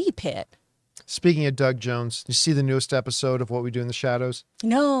just a money pit. Speaking of Doug Jones, you see the newest episode of What We Do in the Shadows?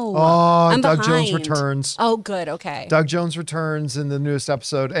 No. Oh, I'm Doug behind. Jones returns. Oh, good. Okay. Doug Jones returns in the newest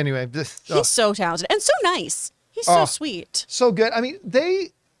episode. Anyway. He's so talented and so nice. He's so sweet. So good. I mean,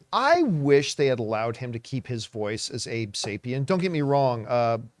 I wish they had allowed him to keep his voice as Abe Sapien. Don't get me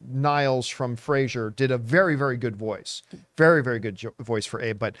wrong. Niles from Frasier did a very, very good voice. Very, very good voice for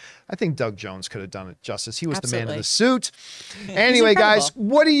Abe. But I think Doug Jones could have done it justice. He was the man in the suit. Anyway, guys,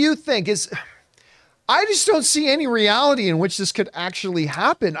 what do you think? I just don't see any reality in which this could actually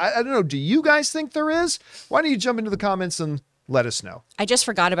happen. I don't know. Do you guys think there is? Why don't you jump into the comments and let us know? I just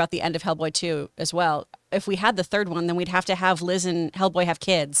forgot about the end of Hellboy 2 as well. If we had the third one, then we'd have to have Liz and Hellboy have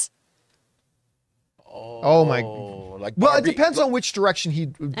kids. Oh my. Well, it depends on which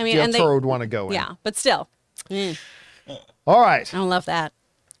direction Del Toro would want to go in. Yeah, but still. All right. I don't love that.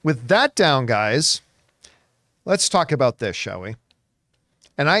 With that down, guys, let's talk about this, shall we?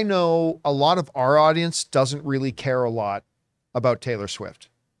 And I know a lot of our audience doesn't really care a lot about Taylor Swift.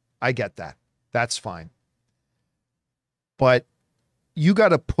 I get that. That's fine. But you got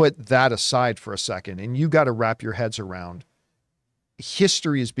to put that aside for a second, and you got to wrap your heads around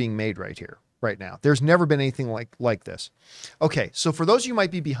history is being made right here, right now. There's never been anything like this. Okay, so for those of you who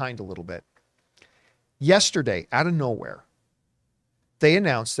might be behind a little bit, yesterday, out of nowhere, they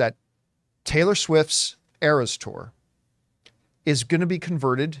announced that Taylor Swift's Eras Tour is going to be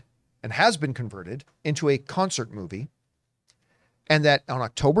converted and has been converted into a concert movie, and that on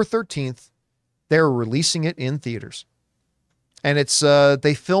October 13th, they're releasing it in theaters. And it's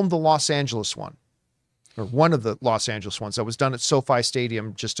they filmed the Los Angeles one, or one of the Los Angeles ones that was done at SoFi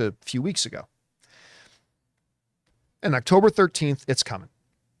Stadium just a few weeks ago. And October 13th, it's coming.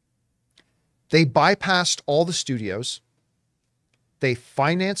 They bypassed all the studios. They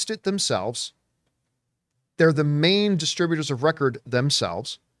financed it themselves. They're the main distributors of record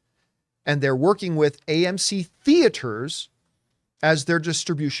themselves. And they're working with AMC Theaters as their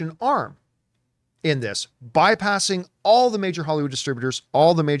distribution arm in this, bypassing all the major Hollywood distributors,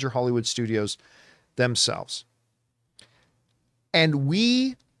 all the major Hollywood studios themselves. And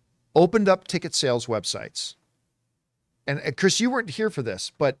we opened up ticket sales websites. And Chris, you weren't here for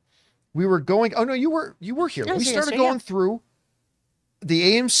this, but we were going, oh no, you were here. I was We here started yesterday, going through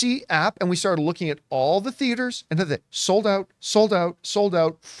the AMC app and we started looking at all the theaters and they sold out, sold out, sold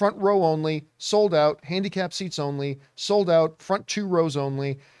out, front row only, sold out, handicap seats only, sold out, front 2 rows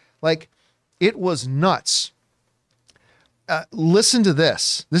only. Like, it was nuts. Listen to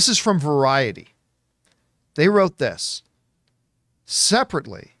this. This is from Variety. They wrote this.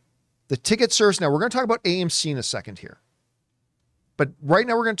 Separately, the ticket service. Now, we're going to talk about AMC in a second here. But right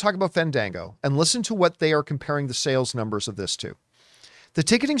now, we're going to talk about Fandango and listen to what they are comparing the sales numbers of this to. The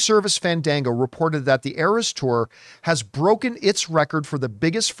ticketing service Fandango reported that the Eras Tour has broken its record for the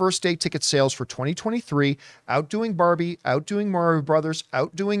biggest first-day ticket sales for 2023, outdoing Barbie, outdoing Mario Brothers,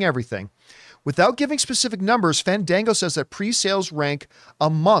 outdoing everything. Without giving specific numbers, Fandango says that pre-sales rank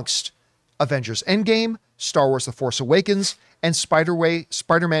amongst Avengers Endgame, Star Wars The Force Awakens, and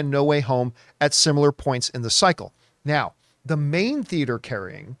Spider-Man No Way Home at similar points in the cycle. Now, the main theater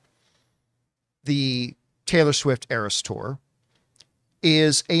carrying the Taylor Swift Eras Tour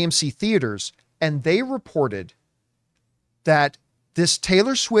is AMC Theaters, and they reported that this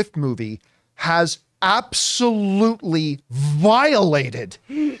Taylor Swift movie has absolutely violated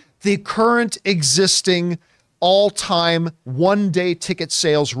the current existing all-time one-day ticket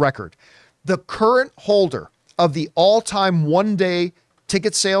sales record. The current holder of the all-time one-day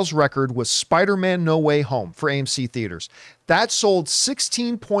ticket sales record was Spider-Man No Way Home for AMC Theaters. That sold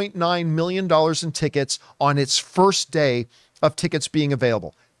 $16.9 million in tickets on its first day of tickets being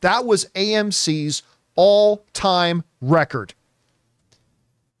available. That was AMC's all-time record.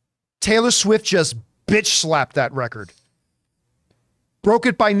 Taylor Swift just bitch slapped that record. Broke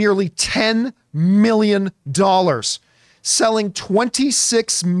it by nearly $10 million, selling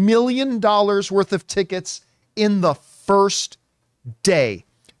 $26 million worth of tickets in the first day.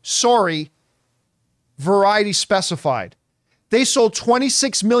 Sorry, Variety specified. They sold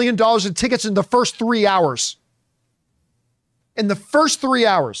 $26 million in tickets in the first 3 hours. In the first 3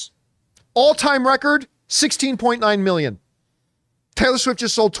 hours. All-time record, 16.9 million. Taylor Swift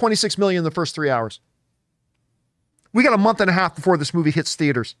just sold 26 million in the first 3 hours. We got a month and a half before this movie hits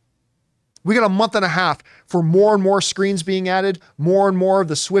theaters. We got a month and a half for more and more screens being added, more and more of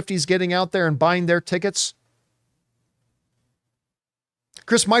the Swifties getting out there and buying their tickets.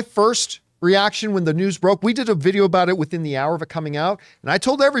 Chris, my first reaction when the news broke, we did a video about it within the hour of it coming out, and I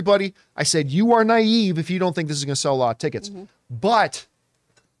told everybody, I said, you are naive if you don't think this is going to sell a lot of tickets. Mm-hmm. But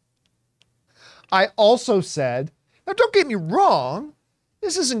I also said, now don't get me wrong,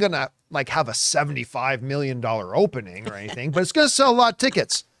 this isn't going to like have a $75 million opening or anything, but it's going to sell a lot of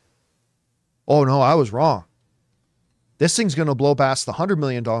tickets. Oh no, I was wrong. This thing's going to blow past the $100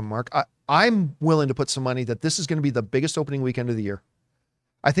 million mark. I'm willing to put some money that this is going to be the biggest opening weekend of the year.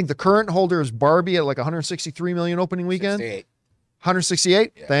 I think the current holder is Barbie at like 163 million opening weekend. 68.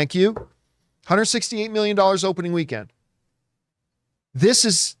 168. Yeah. Thank you. $168 million opening weekend. This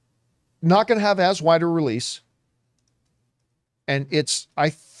is not going to have as wide a release. And I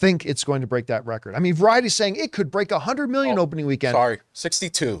think it's going to break that record. I mean, Variety's saying it could break 100 million opening weekend. Sorry,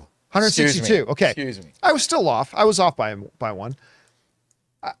 62. 162. Okay. Excuse me. I was still off. I was off by one.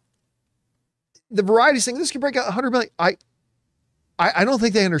 The Variety's saying this could break 100 million. I don't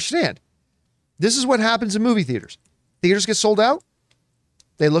think they understand. This is what happens in movie theaters. Theaters get sold out.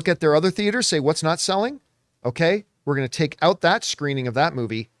 They look at their other theaters, say what's not selling. Okay, we're going to take out that screening of that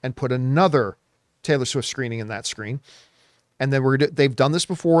movie and put another Taylor Swift screening in that screen. And then they've done this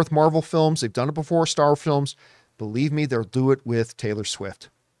before with Marvel films. They've done it before with Star films. Believe me, they'll do it with Taylor Swift.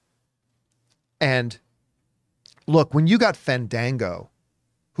 And look, when you got Fandango,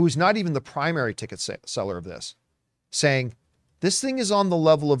 who's not even the primary ticket seller of this, saying, this thing is on the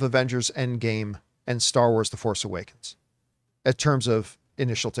level of Avengers Endgame and Star Wars The Force Awakens in terms of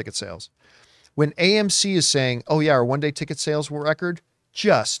initial ticket sales. When AMC is saying, oh yeah, our one-day ticket sales record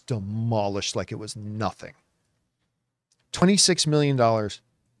just demolished like it was nothing. $26 million.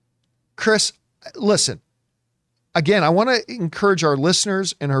 Chris, listen, again, I want to encourage our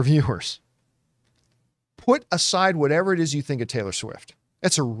listeners and our viewers. Put aside whatever it is you think of Taylor Swift.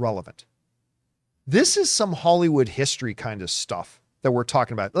 It's irrelevant. This is some Hollywood history kind of stuff that we're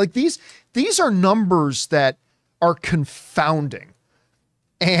talking about. Like these are numbers that are confounding.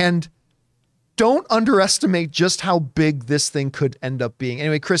 And don't underestimate just how big this thing could end up being.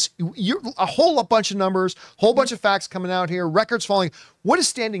 Anyway, Chris, you're a whole bunch of numbers, whole bunch of facts coming out here, records falling. What is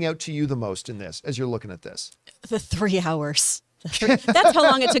standing out to you the most in this as you're looking at this? The 3 hours. That's how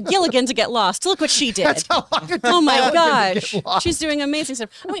long it took Gilligan to get lost. Look what she did. That's how long it took Oh my Gilligan to get gosh. lost. She's doing amazing stuff.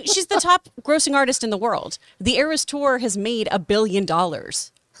 I mean, she's the top grossing artist in the world. The Eras Tour has made $1 billion.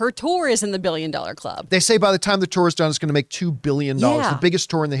 Her tour is in the $1 billion club. They say by the time the tour is done, it's going to make $2 billion, Yeah. the biggest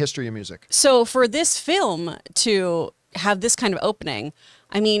tour in the history of music. So for this film to have this kind of opening,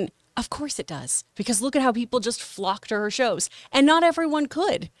 I mean, of course it does. Because look at how people just flock to her shows. And not everyone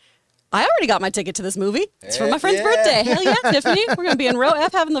could. I already got my ticket to this movie. It's for my friend's birthday. Hell yeah, Tiffany. We're going to be in row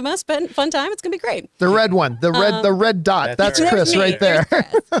F having the most fun time. It's going to be great. The red one, the red dot. That's right. Chris right there.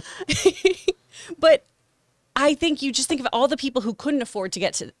 But I think you just think of all the people who couldn't afford to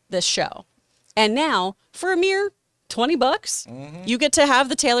get to this show. And now, for a mere $20, you get to have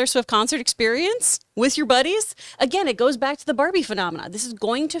the Taylor Swift concert experience with your buddies. Again, it goes back to the Barbie phenomena. This is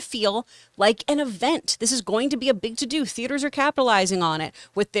going to feel like an event. This is going to be a big to-do. Theaters are capitalizing on it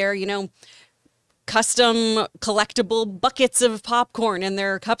with their, custom collectible buckets of popcorn and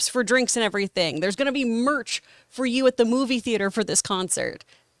their cups for drinks and everything. There's going to be merch for you at the movie theater for this concert.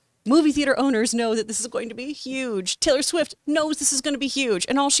 Movie theater owners know that this is going to be huge. Taylor Swift knows this is going to be huge.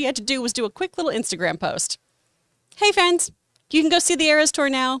 And all she had to do was do a quick little Instagram post. Hey, friends, you can go see the Eras tour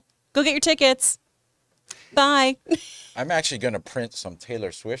now. Go get your tickets. Bye. I'm actually going to print some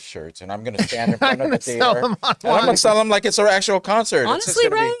Taylor Swift shirts, and I'm going to stand in front of the sell theater. them And I'm going to sell them like it's our actual concert. It's just Honestly,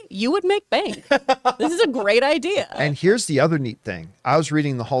 gonna Ray, you would make bank. This is a great idea. And here's the other neat thing. I was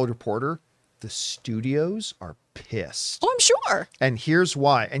reading the Hollywood Reporter. The studios are pissed. Oh, I'm sure. And here's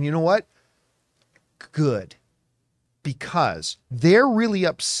why. And you know what? Good. Because they're really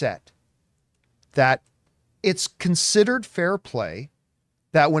upset that it's considered fair play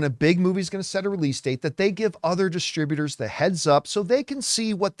that when a big movie is going to set a release date, that they give other distributors the heads up so they can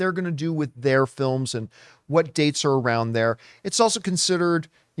see what they're going to do with their films and what dates are around there. It's also considered,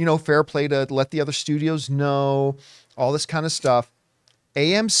 fair play to let the other studios know, all this kind of stuff.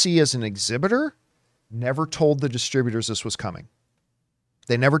 AMC as an exhibitor never told the distributors this was coming.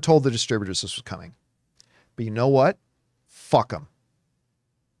 They never told the distributors this was coming. But you know what? Fuck them.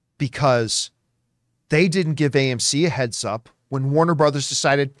 Because they didn't give AMC a heads up when Warner Brothers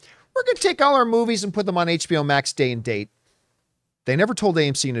decided, we're going to take all our movies and put them on HBO Max day and date. They never told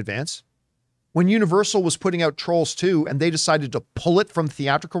AMC in advance. When Universal was putting out Trolls 2 and they decided to pull it from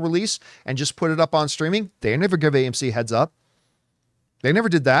theatrical release and just put it up on streaming, they never give AMC a heads up. They never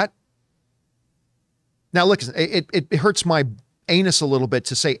did that. Now, look, it hurts my anus a little bit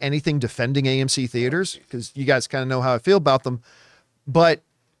to say anything defending AMC theaters because you guys kind of know how I feel about them. But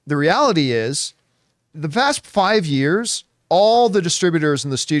the reality is, the past 5 years, all the distributors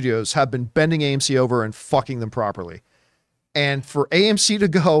and the studios have been bending AMC over and fucking them properly. And for AMC to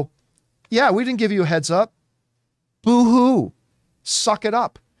go, yeah, we didn't give you a heads up. Boo-hoo. Suck it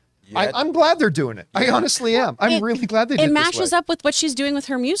up. I'm glad they're doing it. I honestly am. I'm really glad they did it. It matches up with what she's doing with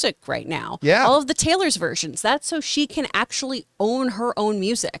her music right now. Yeah. All of the Taylor's versions. That's so she can actually own her own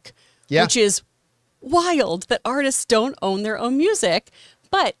music. Yeah. Which is wild that artists don't own their own music.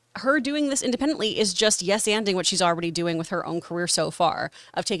 But her doing this independently is just yes-anding what she's already doing with her own career so far,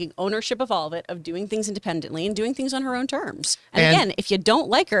 of taking ownership of all of it, of doing things independently and doing things on her own terms. And again, if you don't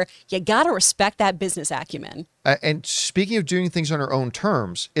like her, you got to respect that business acumen. And speaking of doing things on her own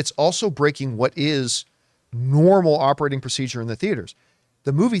terms, it's also breaking what is normal operating procedure in the theaters.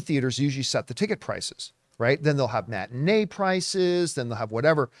 The movie theaters usually set the ticket prices, right? Then they'll have matinee prices, then they'll have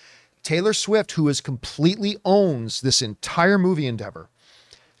whatever. Taylor Swift, who completely owns this entire movie endeavor,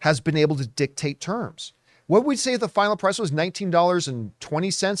 has been able to dictate terms. What would we say the final price was? $19.20?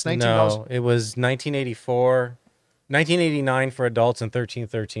 $19? No, it was $19.89 for adults and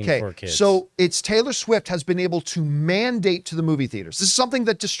 $13.13 for kids. So it's Taylor Swift has been able to mandate to the movie theaters. This is something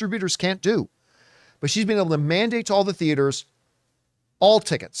that distributors can't do. But she's been able to mandate to all the theaters, all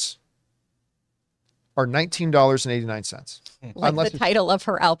tickets are $19.89. Like the title of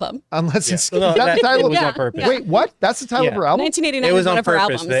her album. Unless it's No, is that the title it was of, on purpose. Wait, what? That's the title of her album? 1989 It was one on of her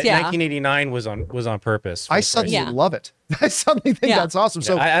purpose. albums. Yeah. 1989 was on purpose. I suddenly love it. I suddenly think that's awesome.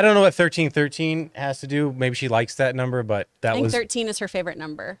 So I don't know what 1313 has to do. Maybe she likes that number, but I think 13 is her favorite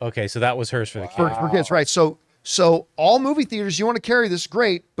number. okay. So that was hers for the kids. for kids, right? So all movie theaters, you want to carry this,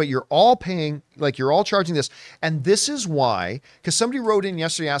 great, but you're all paying, like you're all charging this. And this is why, because somebody wrote in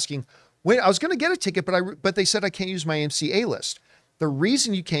yesterday asking, wait, I was going to get a ticket, but they said I can't use my AMC A-list. The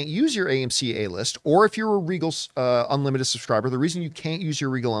reason you can't use your AMC A-list, or if you're a Regal Unlimited subscriber, the reason you can't use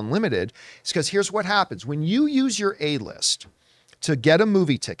your Regal Unlimited is because here's what happens. When you use your A-list to get a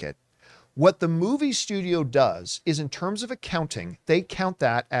movie ticket, what the movie studio does is, in terms of accounting, they count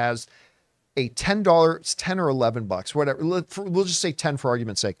that as a $10, it's 10 or 11 bucks, whatever. We'll just say 10 for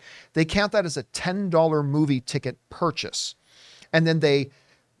argument's sake. They count that as a $10 movie ticket purchase. And then they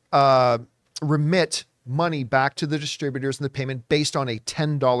remit money back to the distributors and the payment based on a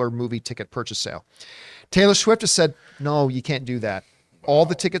 $10 movie ticket purchase sale. Taylor Swift has said, no, you can't do that. All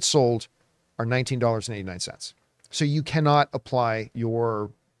the tickets sold are $19.89. So you cannot apply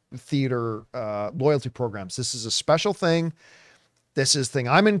your theater loyalty programs. This is a special thing. This is thing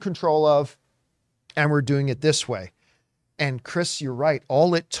I'm in control of, and we're doing it this way. And Chris, you're right.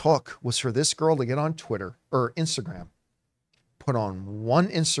 All it took was for this girl to get on Twitter or Instagram, put on one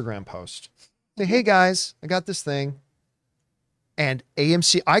Instagram post, say, hey guys, I got this thing. And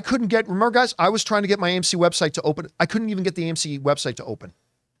AMC, I couldn't get, remember guys, I was trying to get my AMC website to open. I couldn't even get the AMC website to open.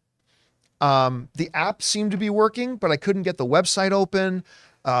 The app seemed to be working, but I couldn't get the website open.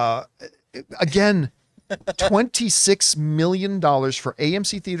 Again, $26 million for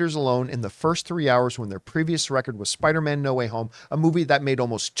AMC theaters alone in the first 3 hours when their previous record was Spider-Man No Way Home, a movie that made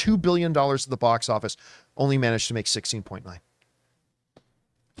almost $2 billion at the box office, only managed to make 16.9.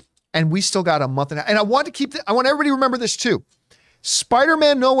 And we still got a month and a half. And I want everybody to remember this too.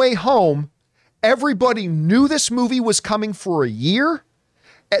 Spider-Man No Way Home, everybody knew this movie was coming for a year.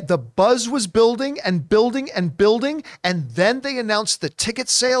 The buzz was building and building and building, and then they announced the ticket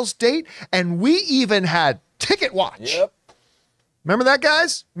sales date, and we even had Ticket Watch. Yep. Remember that,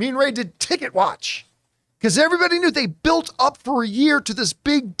 guys? Me and Ray did Ticket Watch because everybody knew they built up for a year to this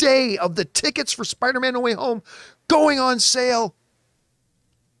big day of the tickets for Spider-Man No Way Home going on sale.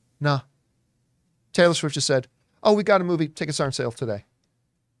 Nah. Taylor Swift just said, oh, we got a movie. Tickets aren't on sale today.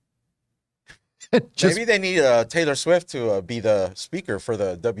 Maybe they need Taylor Swift to be the speaker for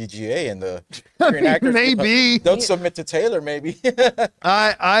the WGA and the Screen Actors. Maybe. Don't submit to Taylor, maybe.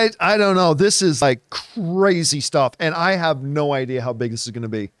 I don't know. This is like crazy stuff. And I have no idea how big this is going to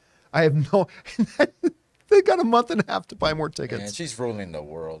be. I have no, they got a month and a half to buy more tickets. Man, she's ruling the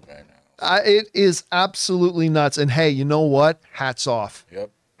world right now. It is absolutely nuts. And hey, you know what? Hats off. Yep.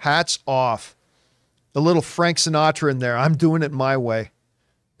 Hats off. The little Frank Sinatra in there. I'm doing it my way.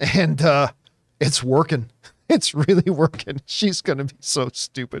 And, it's working. It's really working. She's going to be so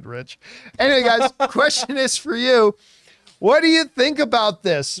stupid rich. Anyway, guys, question is for you. What do you think about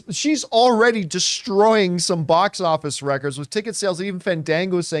this? She's already destroying some box office records with ticket sales that even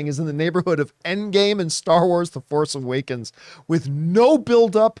Fandango is saying is in the neighborhood of Endgame and Star Wars The Force Awakens with no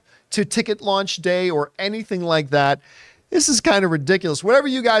build up to ticket launch day or anything like that. This is kind of ridiculous. Whatever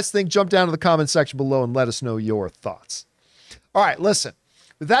you guys think, jump down to the comment section below and let us know your thoughts. All right, listen.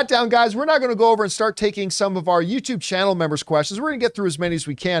 With that down, guys, we're not going to go over and start taking some of our YouTube channel members' questions. We're going to get through as many as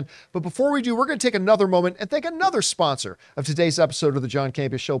we can. But before we do, we're going to take another moment and thank another sponsor of today's episode of the John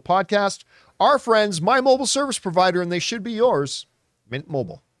Campea Show podcast, our friends, my mobile service provider, and they should be yours, Mint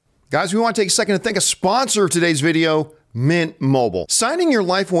Mobile. Guys, we want to take a second to thank a sponsor of today's video, Mint Mobile. Signing your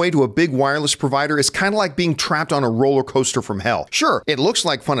life away to a big wireless provider is kind of like being trapped on a roller coaster from hell. Sure, it looks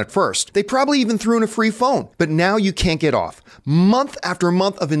like fun at first. They probably even threw in a free phone, but now you can't get off. Month after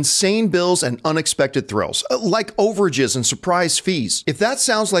month of insane bills and unexpected thrills, like overages and surprise fees. If that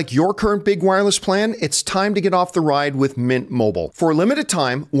sounds like your current big wireless plan, it's time to get off the ride with Mint Mobile. For a limited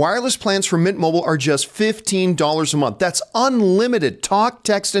time, wireless plans from Mint Mobile are just $15 a month. That's unlimited talk,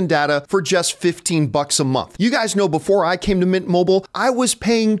 text, and data for just $15 a month. You guys know before I came to Mint Mobile, I was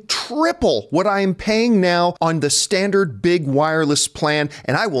paying triple what I am paying now on the standard big wireless plan,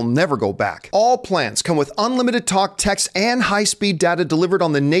 and I will never go back. All plans come with unlimited talk, text, and high-speed data delivered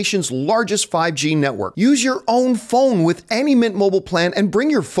on the nation's largest 5G network. Use your own phone with any Mint Mobile plan and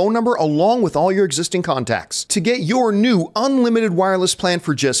bring your phone number along with all your existing contacts. To get your new unlimited wireless plan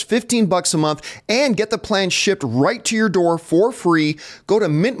for just $15 a month and get the plan shipped right to your door for free, go to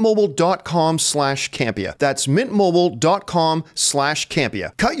mintmobile.com/Campea. That's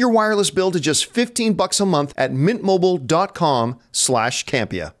mintmobile.com/Campea. Cut your wireless bill to just $15 a month at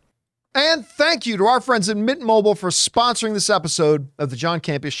mintmobile.com/Campea. And thank you to our friends at Mint Mobile for sponsoring this episode of the John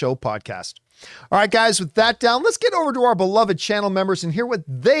Campea Show podcast. All right, guys, with that down, let's get over to our beloved channel members and hear what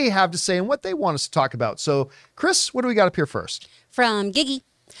they have to say and what they want us to talk about. So, Chris, what do we got up here first? From Giggy.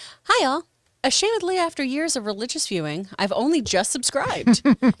 Hi, y'all. Ashamedly, after years of religious viewing, I've only just subscribed.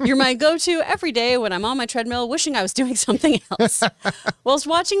 You're my go-to every day when I'm on my treadmill wishing I was doing something else. Whilst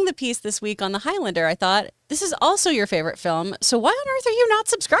watching the piece this week on The Highlander, I thought, this is also your favorite film, so why on earth are you not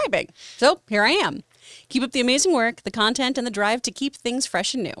subscribing? So here I am. Keep up the amazing work, the content, and the drive to keep things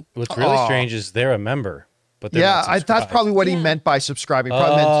fresh and new. What's really strange is they're a member. But that's probably what he meant by subscribing.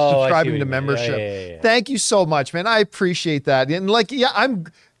 Probably meant subscribing to membership. Yeah. Thank you so much, man. I appreciate that. And I'm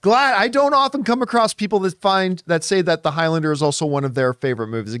glad. I don't often come across people that say that The Highlander is also one of their favorite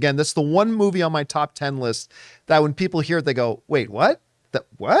movies. Again, that's the one movie on my top 10 list that when people hear it, they go, wait, what?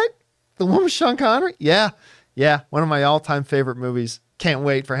 What? The one with Sean Connery? Yeah. One of my all-time favorite movies. Can't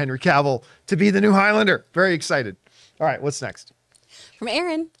wait for Henry Cavill to be the new Highlander. Very excited. All right, what's next? From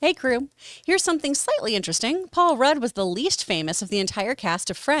Aaron, hey crew. Here's something slightly interesting. Paul Rudd was the least famous of the entire cast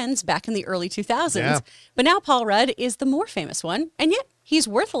of Friends back in the early 2000s. Yeah. But now Paul Rudd is the more famous one, and yet he's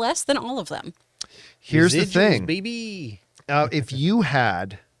worth less than all of them. Here's the Residuals, thing. baby. If you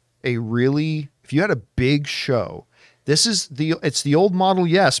had a big show, it's the old model,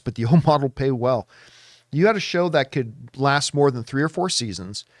 yes, but the old model paid well. You had a show that could last more than 3 or 4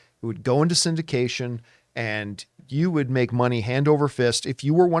 seasons. It would go into syndication and you would make money hand over fist if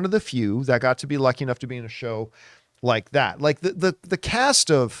you were one of the few that got to be lucky enough to be in a show like that. Like the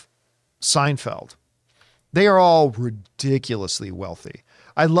cast of Seinfeld, they are all ridiculously wealthy.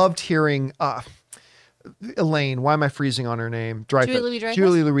 I loved hearing Elaine, why am I freezing on her name? Dreyfus.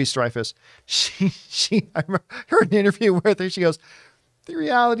 Julie Louis-Dreyfus. I heard an interview with her. She goes, the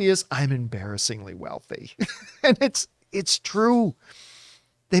reality is I'm embarrassingly wealthy. And it's true.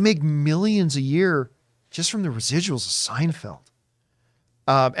 They make millions a year just from the residuals of Seinfeld.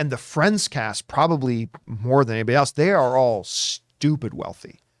 And the Friends cast, probably more than anybody else, they are all stupid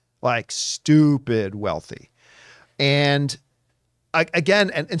wealthy. Like stupid wealthy. And again,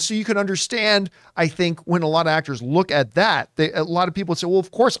 and so you can understand, I think, when a lot of actors look at that, a lot of people say, well,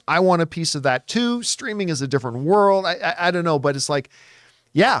 of course, I want a piece of that too. Streaming is a different world. I don't know, but it's like,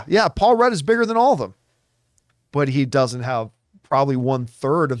 yeah, Paul Rudd is bigger than all of them. But he doesn't have probably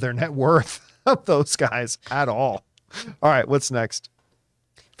 1/3 of their net worth of those guys at all. All right, what's next?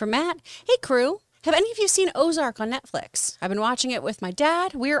 From Matt, hey crew. Have any of you seen Ozark on Netflix? I've been watching it with my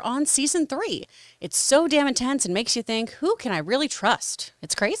dad. We're on season 3. It's so damn intense and makes you think, who can I really trust?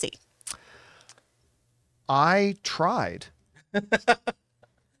 It's crazy. I tried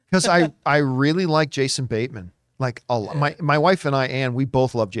because I really like Jason Bateman. Like my wife and I, Ann, we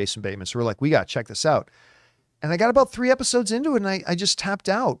both love Jason Bateman. So we're like, we got to check this out. And I got about 3 episodes into it and I just tapped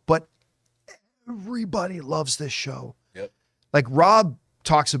out. But everybody loves this show. Yep. Like Rob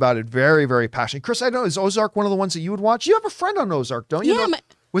talks about it very, very passionately. Chris, I know, is Ozark one of the ones that you would watch? You have a friend on Ozark, don't you? Yeah.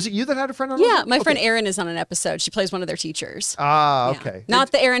 Was it you that had a friend on Yeah, Ozark? my friend Erin is on an episode. She plays one of their teachers. Ah, Yeah. okay.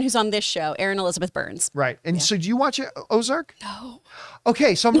 Not the Erin who's on this show, Erin Elizabeth Burns. Right. And so do you watch Ozark? No.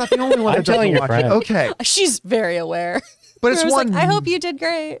 Okay, so I'm not the only one that I'm telling doesn't your watch it. friend. Okay. She's very aware. But it's I was won. like, I hope you did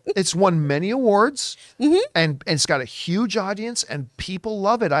great. It's won many awards, and it's got a huge audience, and people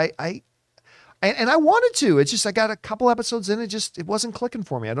love it. And I wanted to. It's just I got a couple episodes in, it wasn't clicking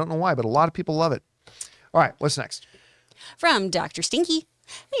for me. I don't know why, but a lot of people love it. All right, what's next? From Dr. Stinky.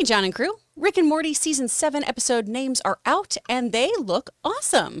 Hey, John and crew. Rick and Morty season 7 episode names are out, and they look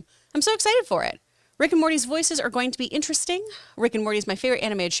awesome. I'm so excited for it. Rick and Morty's voices are going to be interesting. Rick and Morty is my favorite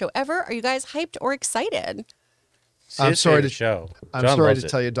animated show ever. Are you guys hyped or excited? I'm sorry to show. I'm sorry to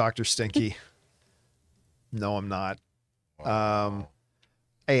tell you, Dr. Stinky. No, I'm not.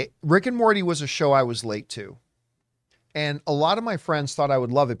 Rick and Morty was a show I was late to. And a lot of my friends thought I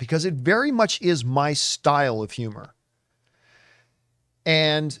would love it because it very much is my style of humor.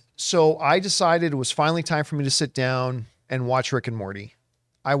 And so I decided it was finally time for me to sit down and watch Rick and Morty.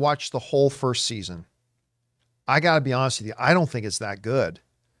 I watched the whole first season. I got to be honest with you, I don't think it's that good.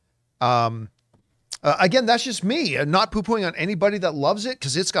 Again, that's just me. Not poo-pooing on anybody that loves it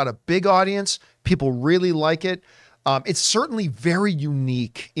because it's got a big audience. People really like it. It's certainly very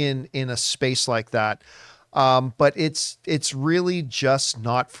unique in a space like that. But it's really just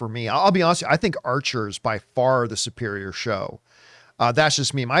not for me. I'll be honest with you, I think Archer is by far the superior show. That's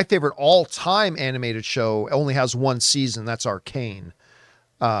just me. My favorite all-time animated show only has 1 season. That's Arcane.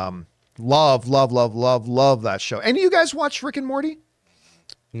 Love that show. Any of you guys watch Rick and Morty?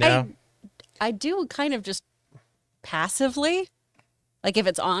 No. I do kind of just passively. Like if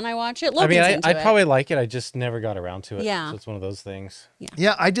it's on, I watch it. I mean, Logan's into I it. probably like it. I just never got around to it. Yeah. So it's one of those things.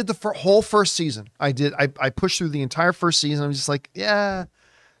 Yeah, I did the whole first season. I pushed through the entire first season. I'm just like, yeah,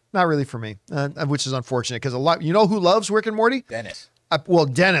 not really for me, which is unfortunate because you know who loves Rick and Morty? Dennis. Well,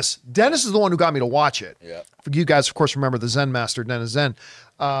 Dennis. Dennis is the one who got me to watch it. Yeah. You guys, of course, remember the Zen master, Dennis Zen,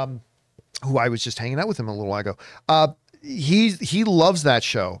 who I was just hanging out with him a little while ago. He loves that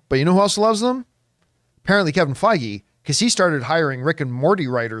show. But you know who else loves them? Apparently Kevin Feige, because he started hiring Rick and Morty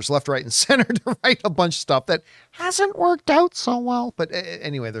writers left, right, and center to write a bunch of stuff that hasn't worked out so well. But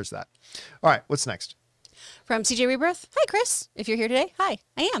anyway, there's that. All right, what's next? From CJ Rebirth. Hi, Chris. If you're here today, hi,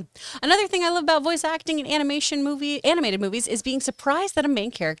 I am. Another thing I love about voice acting in animated movies is being surprised that a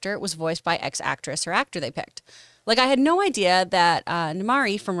main character was voiced by ex-actress or actor they picked. Like, I had no idea that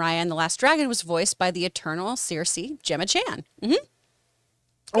Namari from Raya and the Last Dragon was voiced by the eternal Circe, Gemma Chan.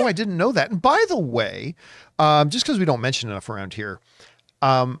 Oh, I didn't know that. And by the way, just because we don't mention enough around here,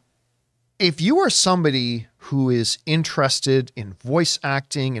 if you are somebody who is interested in voice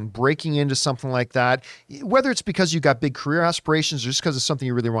acting and breaking into something like that, whether it's because you got big career aspirations or just because it's something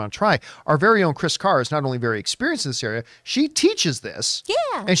you really want to try, our very own Chris Carr is not only very experienced in this area, she teaches this.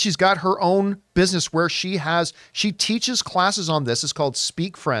 Yeah. And she's got her own business where she teaches classes on this. It's called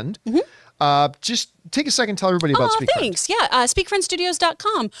Speak Friend. Just take a second and tell everybody about Speak Friend. Thanks. Yeah,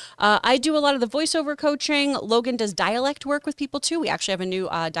 speakfriendstudios.com. I do a lot of the voiceover coaching. Logan does dialect work with people too. We actually have a new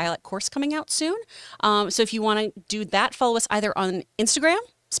dialect course coming out soon. So if you want to do that, follow us either on Instagram,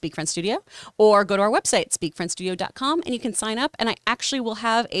 Speak Friend Studio, or go to our website, speakfriendstudio.com, and you can sign up. And I actually will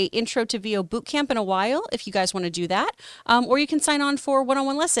have a intro to VO bootcamp in a while if you guys want to do that. Or you can sign on for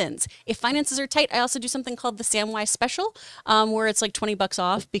one-on-one lessons. If finances are tight, I also do something called the Samwise Special, where it's like $20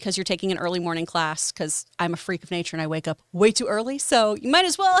 off because you're taking an early morning class, because I'm a freak of nature and I wake up way too early. So you might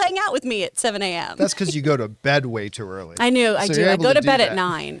as well hang out with me at 7 a.m. That's because you go to bed way too early. I do. you're I able go to do bed that. at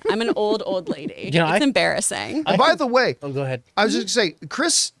 9. I'm an old lady. You know, It's embarrassing. And by the way, Oh, go ahead. I was just going to say,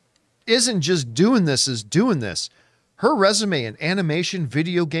 Chris isn't just doing this, is doing this. Her resume in animation,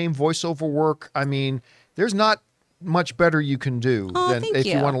 video game, voiceover work, I mean, there's not much better you can do than thank if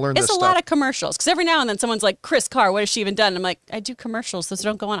you want to learn it's this a stuff. lot of commercials, because every now and then someone's like, Chris Carr, what has she even done? And I'm like, I do commercials. Those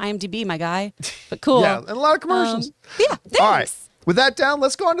don't go on IMDb, my guy. But cool. Yeah, and a lot of commercials. Yeah, thanks. All right. With that down,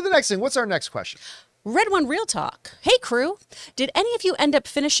 let's go on to the next thing. What's our next question? Red One Real Talk. Hey, crew. Did any of you end up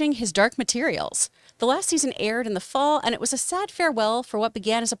finishing his Dark Materials? The last season aired in the fall, and it was a sad farewell for what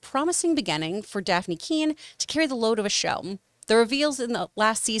began as a promising beginning for Daphne Keane to carry the load of a show. The reveals in the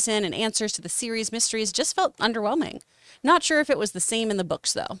last season and answers to the series mysteries just felt underwhelming. Not sure if it was the same in the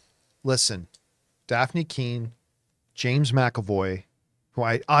books, though. Listen, Daphne Keane, James McAvoy, who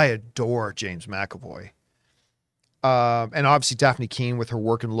I adore James McAvoy. And obviously Daphne Keane with her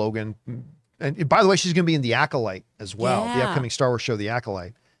work in Logan. And by the way, she's going to be in The Acolyte as well, the Yeah. upcoming Star Wars show, The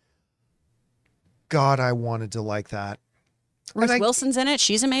Acolyte. God, I wanted to like that. Ruth Wilson's in it.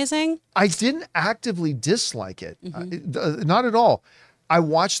 She's amazing. I didn't actively dislike it. Not at all. I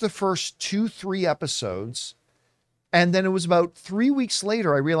watched the first 2-3 episodes, and then it was about 3 weeks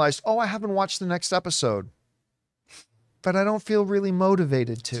later I realized, oh, I haven't watched the next episode. But I don't feel really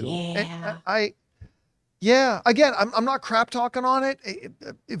motivated to. And yeah, again, I'm not crap talking on it.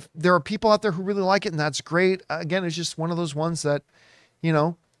 If there are people out there who really like it, and that's great. Again, it's just one of those ones that,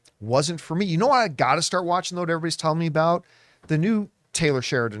 wasn't for me. You know what I got to start watching, though, that everybody's telling me about? The new Taylor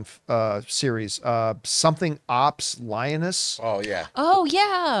Sheridan series, Something Ops Lioness. Oh, yeah. Oh,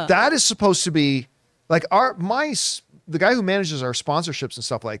 yeah. That is supposed to be like the guy who manages our sponsorships and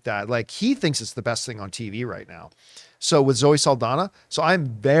stuff like that. Like, he thinks it's the best thing on TV right now. So with Zoe Saldana, so I'm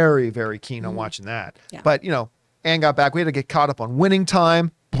very, very keen on watching that. Yeah. But, Anne got back. We had to get caught up on Winning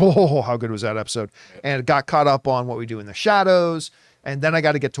Time. Oh, how good was that episode? And it got caught up on What We Do in the Shadows. And then I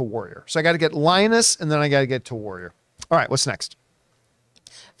got to get to Warrior. So I got to get Lioness, and then I got to get to Warrior. All right, what's next?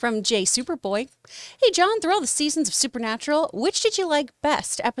 From Jay Superboy. Hey, John, through all the seasons of Supernatural, which did you like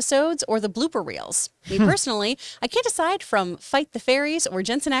best, episodes or the blooper reels? Me personally, I can't decide from Fight the Fairies or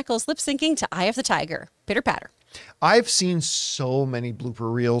Jensen Ackles lip syncing to Eye of the Tiger. Pitter patter. I've seen so many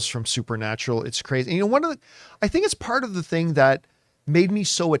blooper reels from Supernatural. It's crazy. And I think it's part of the thing that made me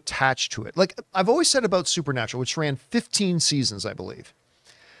so attached to it. Like I've always said about Supernatural, which ran 15 seasons, I believe,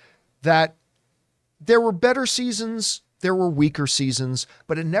 that there were better seasons, there were weaker seasons,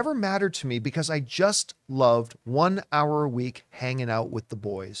 but it never mattered to me because I just loved 1 hour a week hanging out with the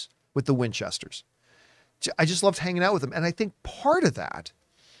boys, with the Winchesters. I just loved hanging out with them. And I think part of that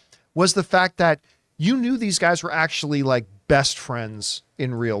was the fact that you knew these guys were actually like best friends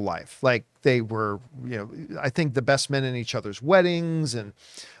in real life. Like they were, I think the best men in each other's weddings and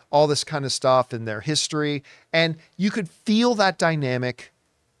all this kind of stuff in their history. And you could feel that dynamic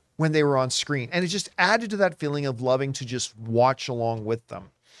when they were on screen. And it just added to that feeling of loving to just watch along with them.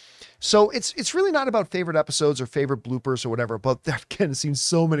 So it's really not about favorite episodes or favorite bloopers or whatever, but again, I've seen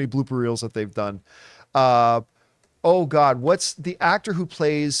so many blooper reels that they've done. Oh God, what's the actor who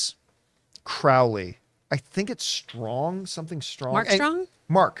plays Crowley? I think it's something Strong. Mark Strong?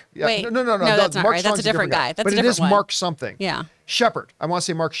 Mark. Yeah. Wait. No, that's not Mark right. That's a Strong's different guy. That's but a different it is one. Mark something. Yeah. Shepard. I want to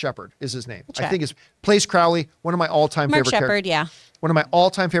say Mark Shepard is his name. Check. I think plays Crowley, one of my all-time Mark favorite Shepard, yeah. One of my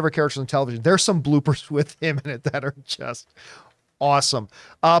all-time favorite characters on television. There's some bloopers with him in it that are just awesome.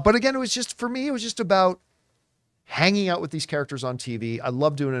 But again, it was just about hanging out with these characters on TV. I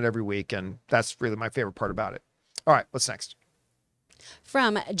love doing it every week, and that's really my favorite part about it. All right, what's next?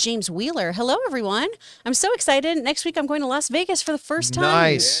 From James Wheeler. Hello, everyone. I'm so excited. Next week, I'm going to Las Vegas for the first time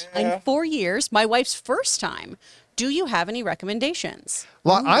Nice. in 4 years. My wife's first time. Do you have any recommendations?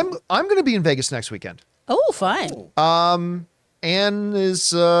 Well, I'm going to be in Vegas next weekend. Oh, fun. Anne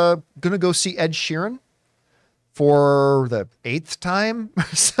is going to go see Ed Sheeran. for the 8th time or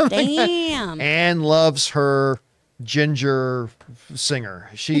something. Damn. Anne loves her ginger singer.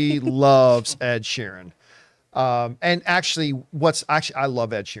 She loves Ed Sheeran. And actually, I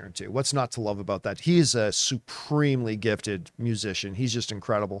love Ed Sheeran too. What's not to love about that? He is a supremely gifted musician. He's just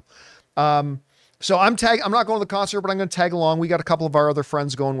incredible. So I'm not going to the concert, but I'm going to tag along. We got a couple of our other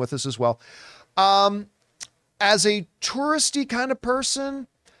friends going with us as well. As a touristy kind of person,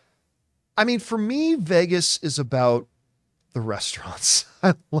 I mean, for me, Vegas is about the restaurants.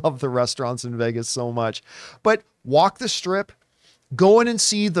 I love the restaurants in Vegas so much. But walk the Strip, go in and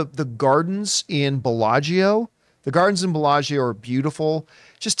see the gardens in Bellagio. The gardens in Bellagio are beautiful.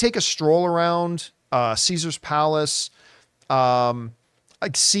 Just take a stroll around Caesar's Palace.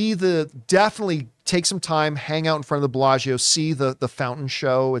 Definitely take some time, hang out in front of the Bellagio, see the fountain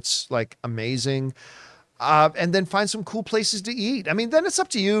show. It's like amazing. And then find some cool places to eat. I mean, then it's up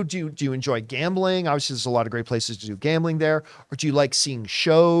to you. Do you enjoy gambling? Obviously, there's a lot of great places to do gambling there. Or do you like seeing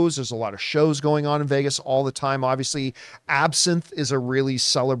shows? There's a lot of shows going on in Vegas all the time. Obviously, Absinthe is a really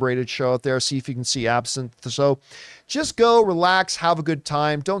celebrated show out there. See if you can see Absinthe. So just go, relax, have a good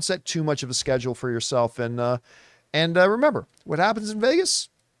time. Don't set too much of a schedule for yourself. And remember, what happens in Vegas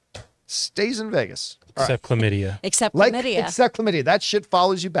stays in Vegas. Except chlamydia. Except chlamydia. Except chlamydia. That shit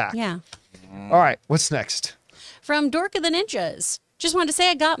follows you back. Yeah. All right, what's next? From Dork of the Ninjas. Just wanted to say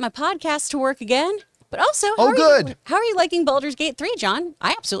I got my podcast to work again. But also, good. How are you liking Baldur's Gate 3, John?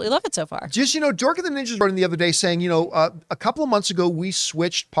 I absolutely love it so far. Just, Dork of the Ninjas wrote in the other day saying, a couple of months ago, we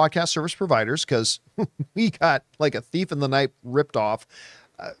switched podcast service providers because we got like a thief in the night ripped off.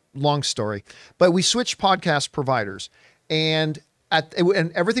 Long story. But we switched podcast providers. And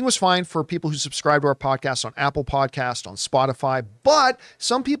everything was fine for people who subscribe to our podcast on Apple Podcast, on Spotify. But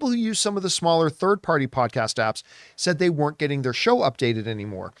some people who use some of the smaller third-party podcast apps said they weren't getting their show updated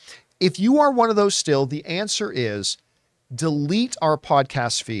anymore. If you are one of those still, the answer is delete our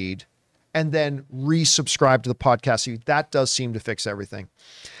podcast feed and then resubscribe to the podcast feed. That does seem to fix everything.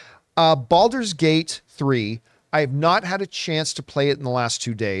 Baldur's Gate 3, I have not had a chance to play it in the last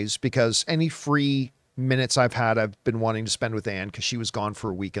 2 days because any free minutes I've been wanting to spend with Anne because she was gone for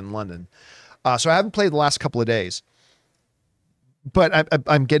a week in London. So I haven't played the last couple of days. But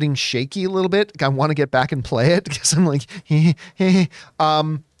I'm getting shaky a little bit. I want to get back and play it because I'm like, I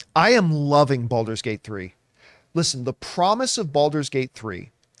am loving Baldur's Gate 3. Listen, the promise of Baldur's Gate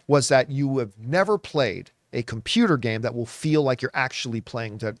 3 was that you have never played a computer game that will feel like you're actually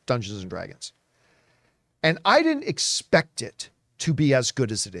playing Dungeons and Dragons. And I didn't expect it to be as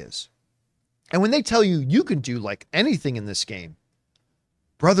good as it is. And when they tell you you can do like anything in this game,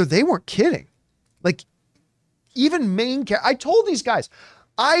 brother, they weren't kidding. Like even I told these guys,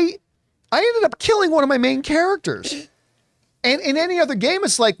 I ended up killing one of my main characters. And in any other game,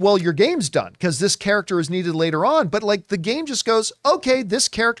 it's like, well, your game's done because this character is needed later on. But like the game just goes, okay, this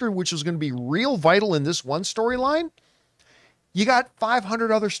character, which is going to be real vital in this one storyline, you got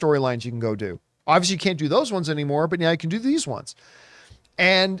 500 other storylines you can go do. Obviously, you can't do those ones anymore, but now you can do these ones.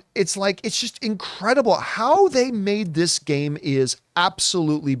 And it's like, it's just incredible. How they made this game is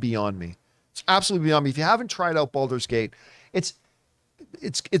absolutely beyond me. It's absolutely beyond me. If you haven't tried out Baldur's Gate,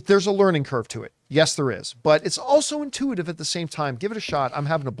 there's a learning curve to it. Yes, there is. But it's also intuitive at the same time. Give it a shot. I'm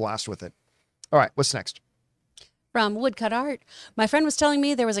having a blast with it. All right, what's next? From Woodcut Art. My friend was telling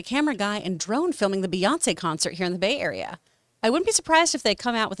me there was a camera guy and drone filming the Beyonce concert here in the Bay Area. I wouldn't be surprised if they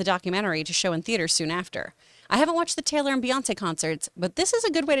come out with a documentary to show in theaters soon after. I haven't watched the Taylor and Beyonce concerts, but this is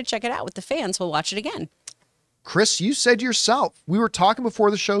a good way to check it out with the fans who'll watch it again. Chris, you said yourself, we were talking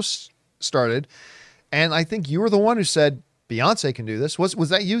before the show started, and I think you were the one who said, Beyonce can do this. Was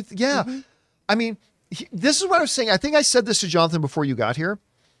that you? Yeah. Mm-hmm. I mean, this is what I was saying. I think I said this to Jonathan before you got here.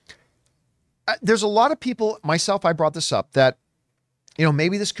 There's a lot of people, myself, I brought this up, that,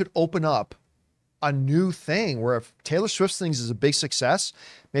 maybe this could open up a new thing where if Taylor Swift's things is a big success,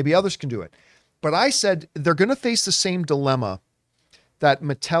 maybe others can do it. But I said they're going to face the same dilemma that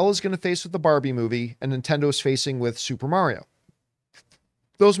Mattel is going to face with the Barbie movie and Nintendo is facing with Super Mario.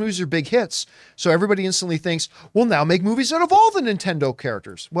 Those movies are big hits. So everybody instantly thinks, well, now make movies that of all the Nintendo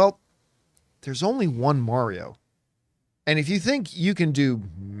characters. Well, there's only one Mario. And if you think you can do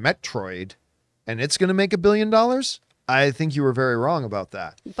Metroid and it's going to make $1 billion, I think you were very wrong about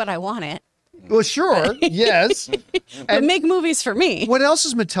that. But I want it. Well, sure. Yes. But make movies for me. What else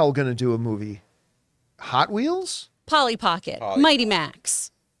is Mattel going to do a movie? Hot Wheels? Polly Pocket. Mighty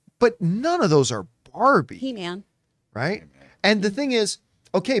Max. But none of those are Barbie. He-Man. Right? He-Man. And the thing is,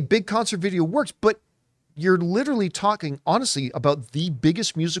 okay, big concert video works, but you're literally talking, honestly, about the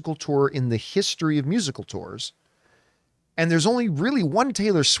biggest musical tour in the history of musical tours. And there's only really one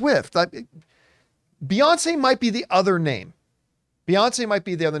Taylor Swift. Beyonce might be the other name. Beyonce might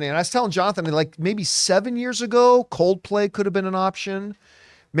be the other name. And I was telling Jonathan, like maybe 7 years ago, Coldplay could have been an option.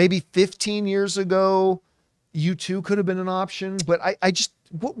 Maybe 15 years ago, U2 could have been an option. But I just,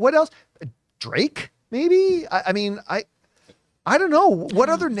 what else? Drake, maybe? I mean, I don't know. What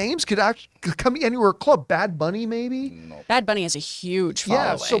other names could actually come anywhere close? Bad Bunny, maybe? No. Bad Bunny has a huge following.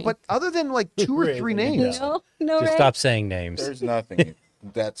 Yeah, so, but other than like 2 or 3 names. No, Just Ray. stop saying names. There's nothing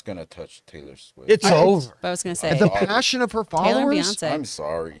that's gonna touch Taylor Swift. It's over. But I was going to say, The passion of her Taylor and followers. Beyonce. I'm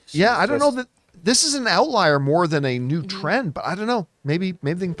sorry. Yeah, I don't know Just- that this is an outlier more than a new trend, but I don't know. Maybe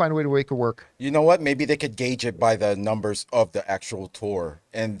they can find a way to make it work. You know what? Maybe they could gauge it by the numbers of the actual tour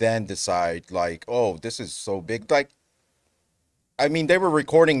and then decide, like, oh, this is so big. Like, I mean, they were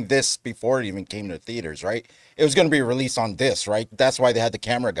recording this before it even came to theaters, right? It was going to be released on this, right? That's why they had the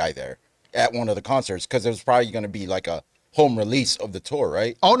camera guy there at one of the concerts, because it was probably going to be like a home release of the tour,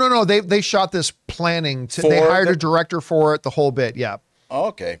 right? Oh no, they shot this planning. They For hired the- a director for it, the whole bit. Yeah. Oh,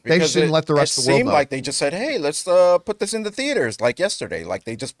 okay. They just didn't let the rest of the world seemed know. like they just said, hey, let's put this in the theaters like yesterday. Like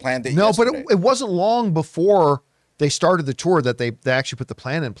they just planned it No, yesterday. but it wasn't long before they started the tour that they actually put the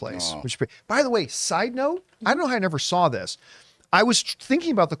plan in place. Oh. Which, by the way, side note, I don't know how I never saw this. I was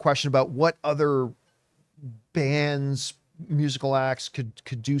thinking about the question about what other bands, musical acts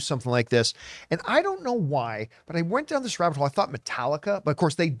could do something like this. And I don't know why, but I went down this rabbit hole. I thought Metallica, but of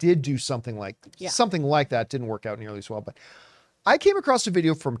course they did do something like that. Didn't work out nearly as well. But I came across a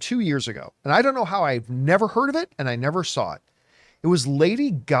video from 2 years ago, and I don't know how I've never heard of it and I never saw it. It was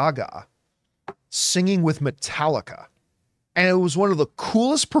Lady Gaga singing with Metallica. And it was one of the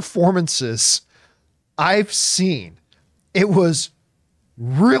coolest performances I've seen. It was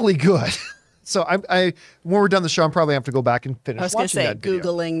really good. So I when we're done the show, I'm probably have to go back and finish I was going to watching say, that video.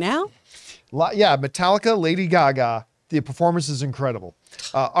 Googling now. Yeah, Metallica, Lady Gaga. The performance is incredible.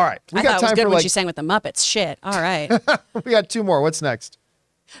 All right, we I got thought it was time good for when like she sang with the Muppets. Shit. All right. we got 2 more. What's next?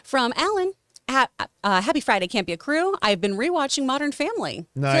 From Alan. Happy Friday, Campea crew. I've been rewatching Modern Family.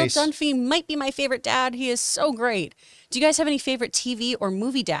 Nice. Phil Dunphy might be my favorite dad. He is so great. Do you guys have any favorite TV or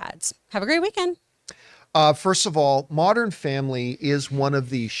movie dads? Have a great weekend. First of all, Modern Family is one of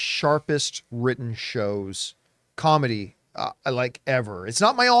the sharpest written shows, comedy, like ever. It's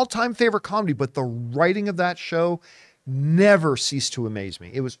not my all-time favorite comedy, but the writing of that show never ceased to amaze me.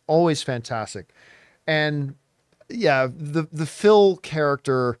 It was always fantastic. And yeah, the Phil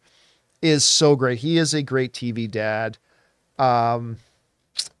character is so great. He is a great TV dad. Man,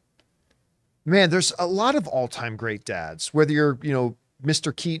 there's a lot of all-time great dads, whether you're,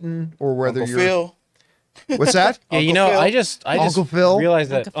 Mr. Keaton or whether Uncle you're Phil. What's that? Yeah, Uncle know, Phil. I just Uncle Phil?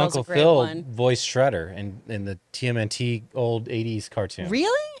 realized that Uncle Phil's Uncle a great Phil one. voiced Shredder in the TMNT old 80s cartoon.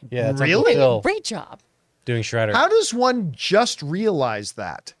 Really? Yeah, that's Really? Uncle Phil Great job. doing Shredder. How does one just realize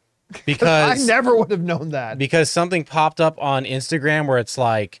that? I Because never would have known that. because something popped up on Instagram where it's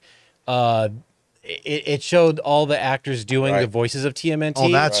like it showed all the actors doing the Right. voices of TMNT. Oh,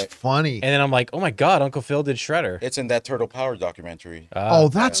 that's Right. funny. and then I'm like, oh my god, Uncle Phil did Shredder. It's in that Turtle Power documentary. Oh,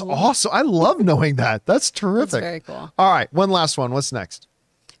 that's awesome. I love knowing that. That's That's terrific. very cool. All right, one last one. What's next?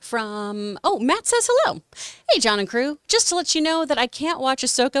 From, Matt says hello. Hey, John and crew. Just to let you know that I can't watch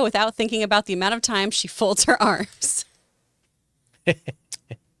Ahsoka without thinking about the amount of time she folds her arms.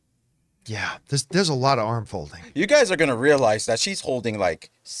 Yeah, there's a lot of arm folding. You guys are gonna realize that she's holding like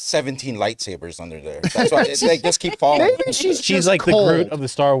 17 lightsabers under there. That's why they just keep falling. Maybe she's She's just like cold. the Groot of the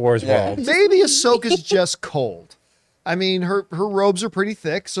Star Wars Yeah. world. Maybe Ahsoka's just cold. I mean, her robes are pretty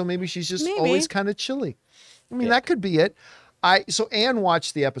thick, so maybe she's just Maybe. always kind of chilly. I mean, that could be it. So Anne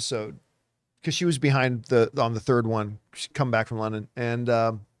watched the episode because she was behind on the third one. She'd come back from London, and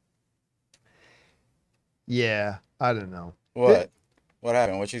yeah, I don't know. What? What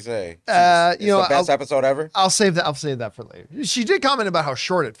happened? What'd she say? You It's know, the best episode ever. I'll save that for later. She did comment about how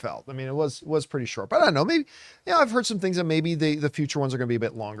short it felt. I mean, it was pretty short, but I don't know. Maybe, I've heard some things that maybe the future ones are going to be a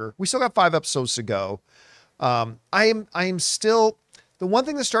bit longer. We still got 5 episodes to go. I am still, the one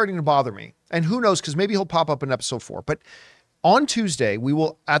thing that's starting to bother me, and who knows, because maybe he'll pop up in episode 4, but on Tuesday,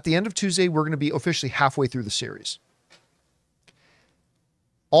 at the end of Tuesday, we're going to be officially halfway through the series.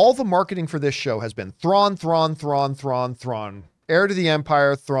 All the marketing for this show has been Thrawn, Thrawn, Thrawn, Thrawn, Thrawn, heir to the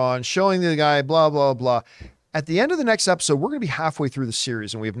Empire, Thrawn, showing the guy, blah, blah, blah. At the end of the next episode, we're going to be halfway through the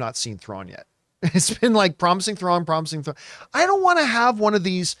series and we have not seen Thrawn yet. It's been like promising Thrawn. I don't want to have one of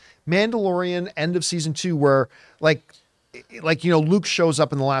these Mandalorian end of season 2 where like, Luke shows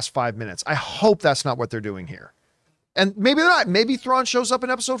up in the last 5 minutes. I hope that's not what they're doing here. And maybe they're not. Maybe Thrawn shows up in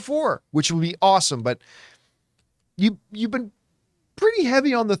episode 4, which would be awesome. But you've been pretty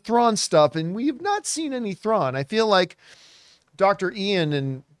heavy on the Thrawn stuff, and we have not seen any Thrawn. I feel like Dr.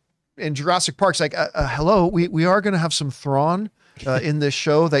 Ian in Jurassic Park's like, hello, we are going to have some Thrawn in this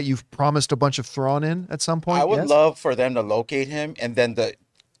show that you've promised a bunch of Thrawn in at some point. I would yes? love for them to locate him, and then the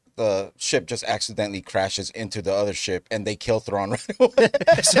ship just accidentally crashes into the other ship, and they kill Thrawn right away.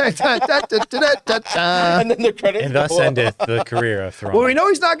 And And then the credits. And thus go up. endeth the career of Thrawn. well, we know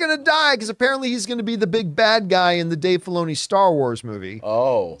he's not going to die because apparently he's going to be the big bad guy in the Dave Filoni Star Wars movie.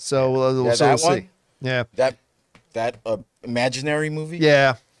 Oh, So we'll Yeah, so that we'll see. one? Yeah. that imaginary movie.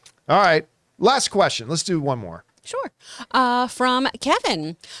 Yeah. All right. Last question. Let's do one more. Sure. From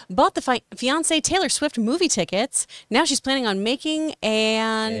Kevin. Bought the fiance Taylor Swift movie tickets. Now she's planning on making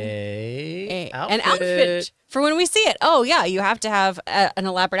an outfit for when we see it. Oh, yeah. You have to have an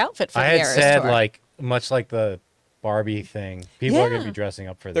elaborate outfit for I the had Eras said, tour. like, much like the Barbie thing, people are going to Yeah. be dressing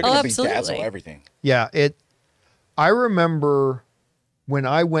up for They're this. gonna absolutely. bedazzle everything. Yeah. I remember when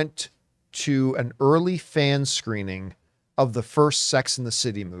I went to an early fan screening of the first Sex and the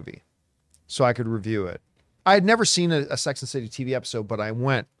City movie so I could review it. I had never seen a Sex and the City TV episode, but I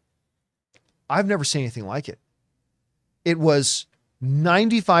went. I've never seen anything like it. It was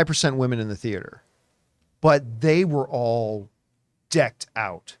 95% women in the theater, but they were all decked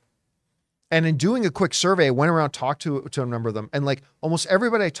out. And in doing a quick survey, I went around, talked to a number of them, and like almost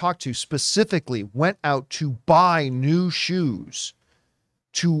everybody I talked to specifically went out to buy new shoes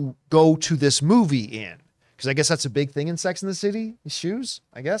to go to this movie in. Because I guess that's a big thing in Sex and the City, shoes,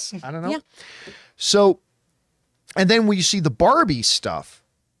 I guess. I don't know. Yeah. So, and then when you see the Barbie stuff,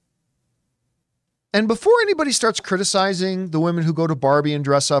 and before anybody starts criticizing the women who go to Barbie and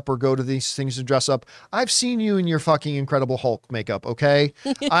dress up or go to these things and dress up, I've seen you in your fucking Incredible Hulk makeup, okay?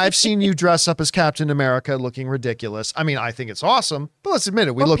 I've seen you dress up as Captain America looking ridiculous. I mean, I think it's awesome, but let's admit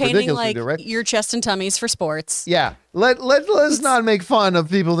it, we Or look painting ridiculous when like we do, right? your chest and tummies for sports. Yeah. Let's not make fun of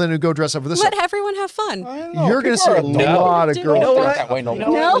people then who go dress up for this Let stuff. everyone have fun. I don't know, You're going to see people a are lot of Do girls. it. You know Think what? that way no You more.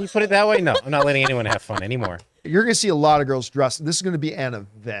 know what? No. You put it that way? No, I'm not letting anyone have fun anymore. You're going to see a lot of girls dressed. This is going to be an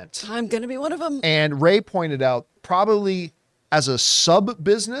event. I'm going to be one of them. And Ray pointed out, probably as a sub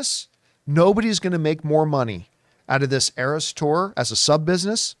business, nobody's going to make more money out of this Eras tour as a sub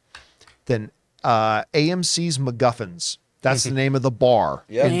business than AMC's MacGuffins. That's the name of the bar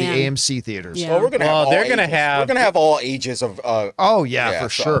Yeah. in the Man. AMC theaters. Yeah. Well, we're gonna Well, have all they're gonna ages. have- We're gonna have all ages of. Oh yeah, Yeah, for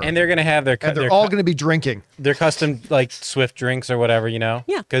so- sure. And they're going to have their And they're all going to be drinking. their custom like Swift drinks or whatever, you know?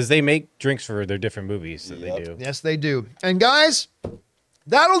 Yeah. Because they make drinks for their different movies that Yep. they do. Yes, they do. And guys,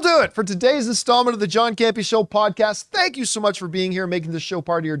 that'll do it for today's installment of the John Campea Show podcast. Thank you so much for being here, making this show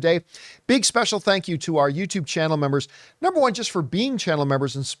part of your day. Big special thank you to our YouTube channel members. Number one, just for being channel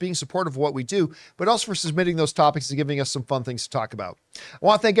members and being supportive of what we do, but also for submitting those topics and giving us some fun things to talk about. I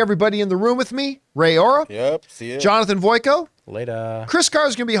want to thank everybody in the room with me, Ray Ora, Yep. See ya. Jonathan Voico. Later. Chris Carr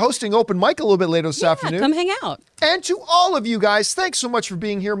is going to be hosting Open Mic a little bit later this Yeah, afternoon. come hang out. And to all of you guys, thanks so much for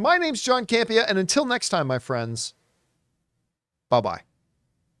being here. My name's John Campea, and until next time, my friends, bye-bye.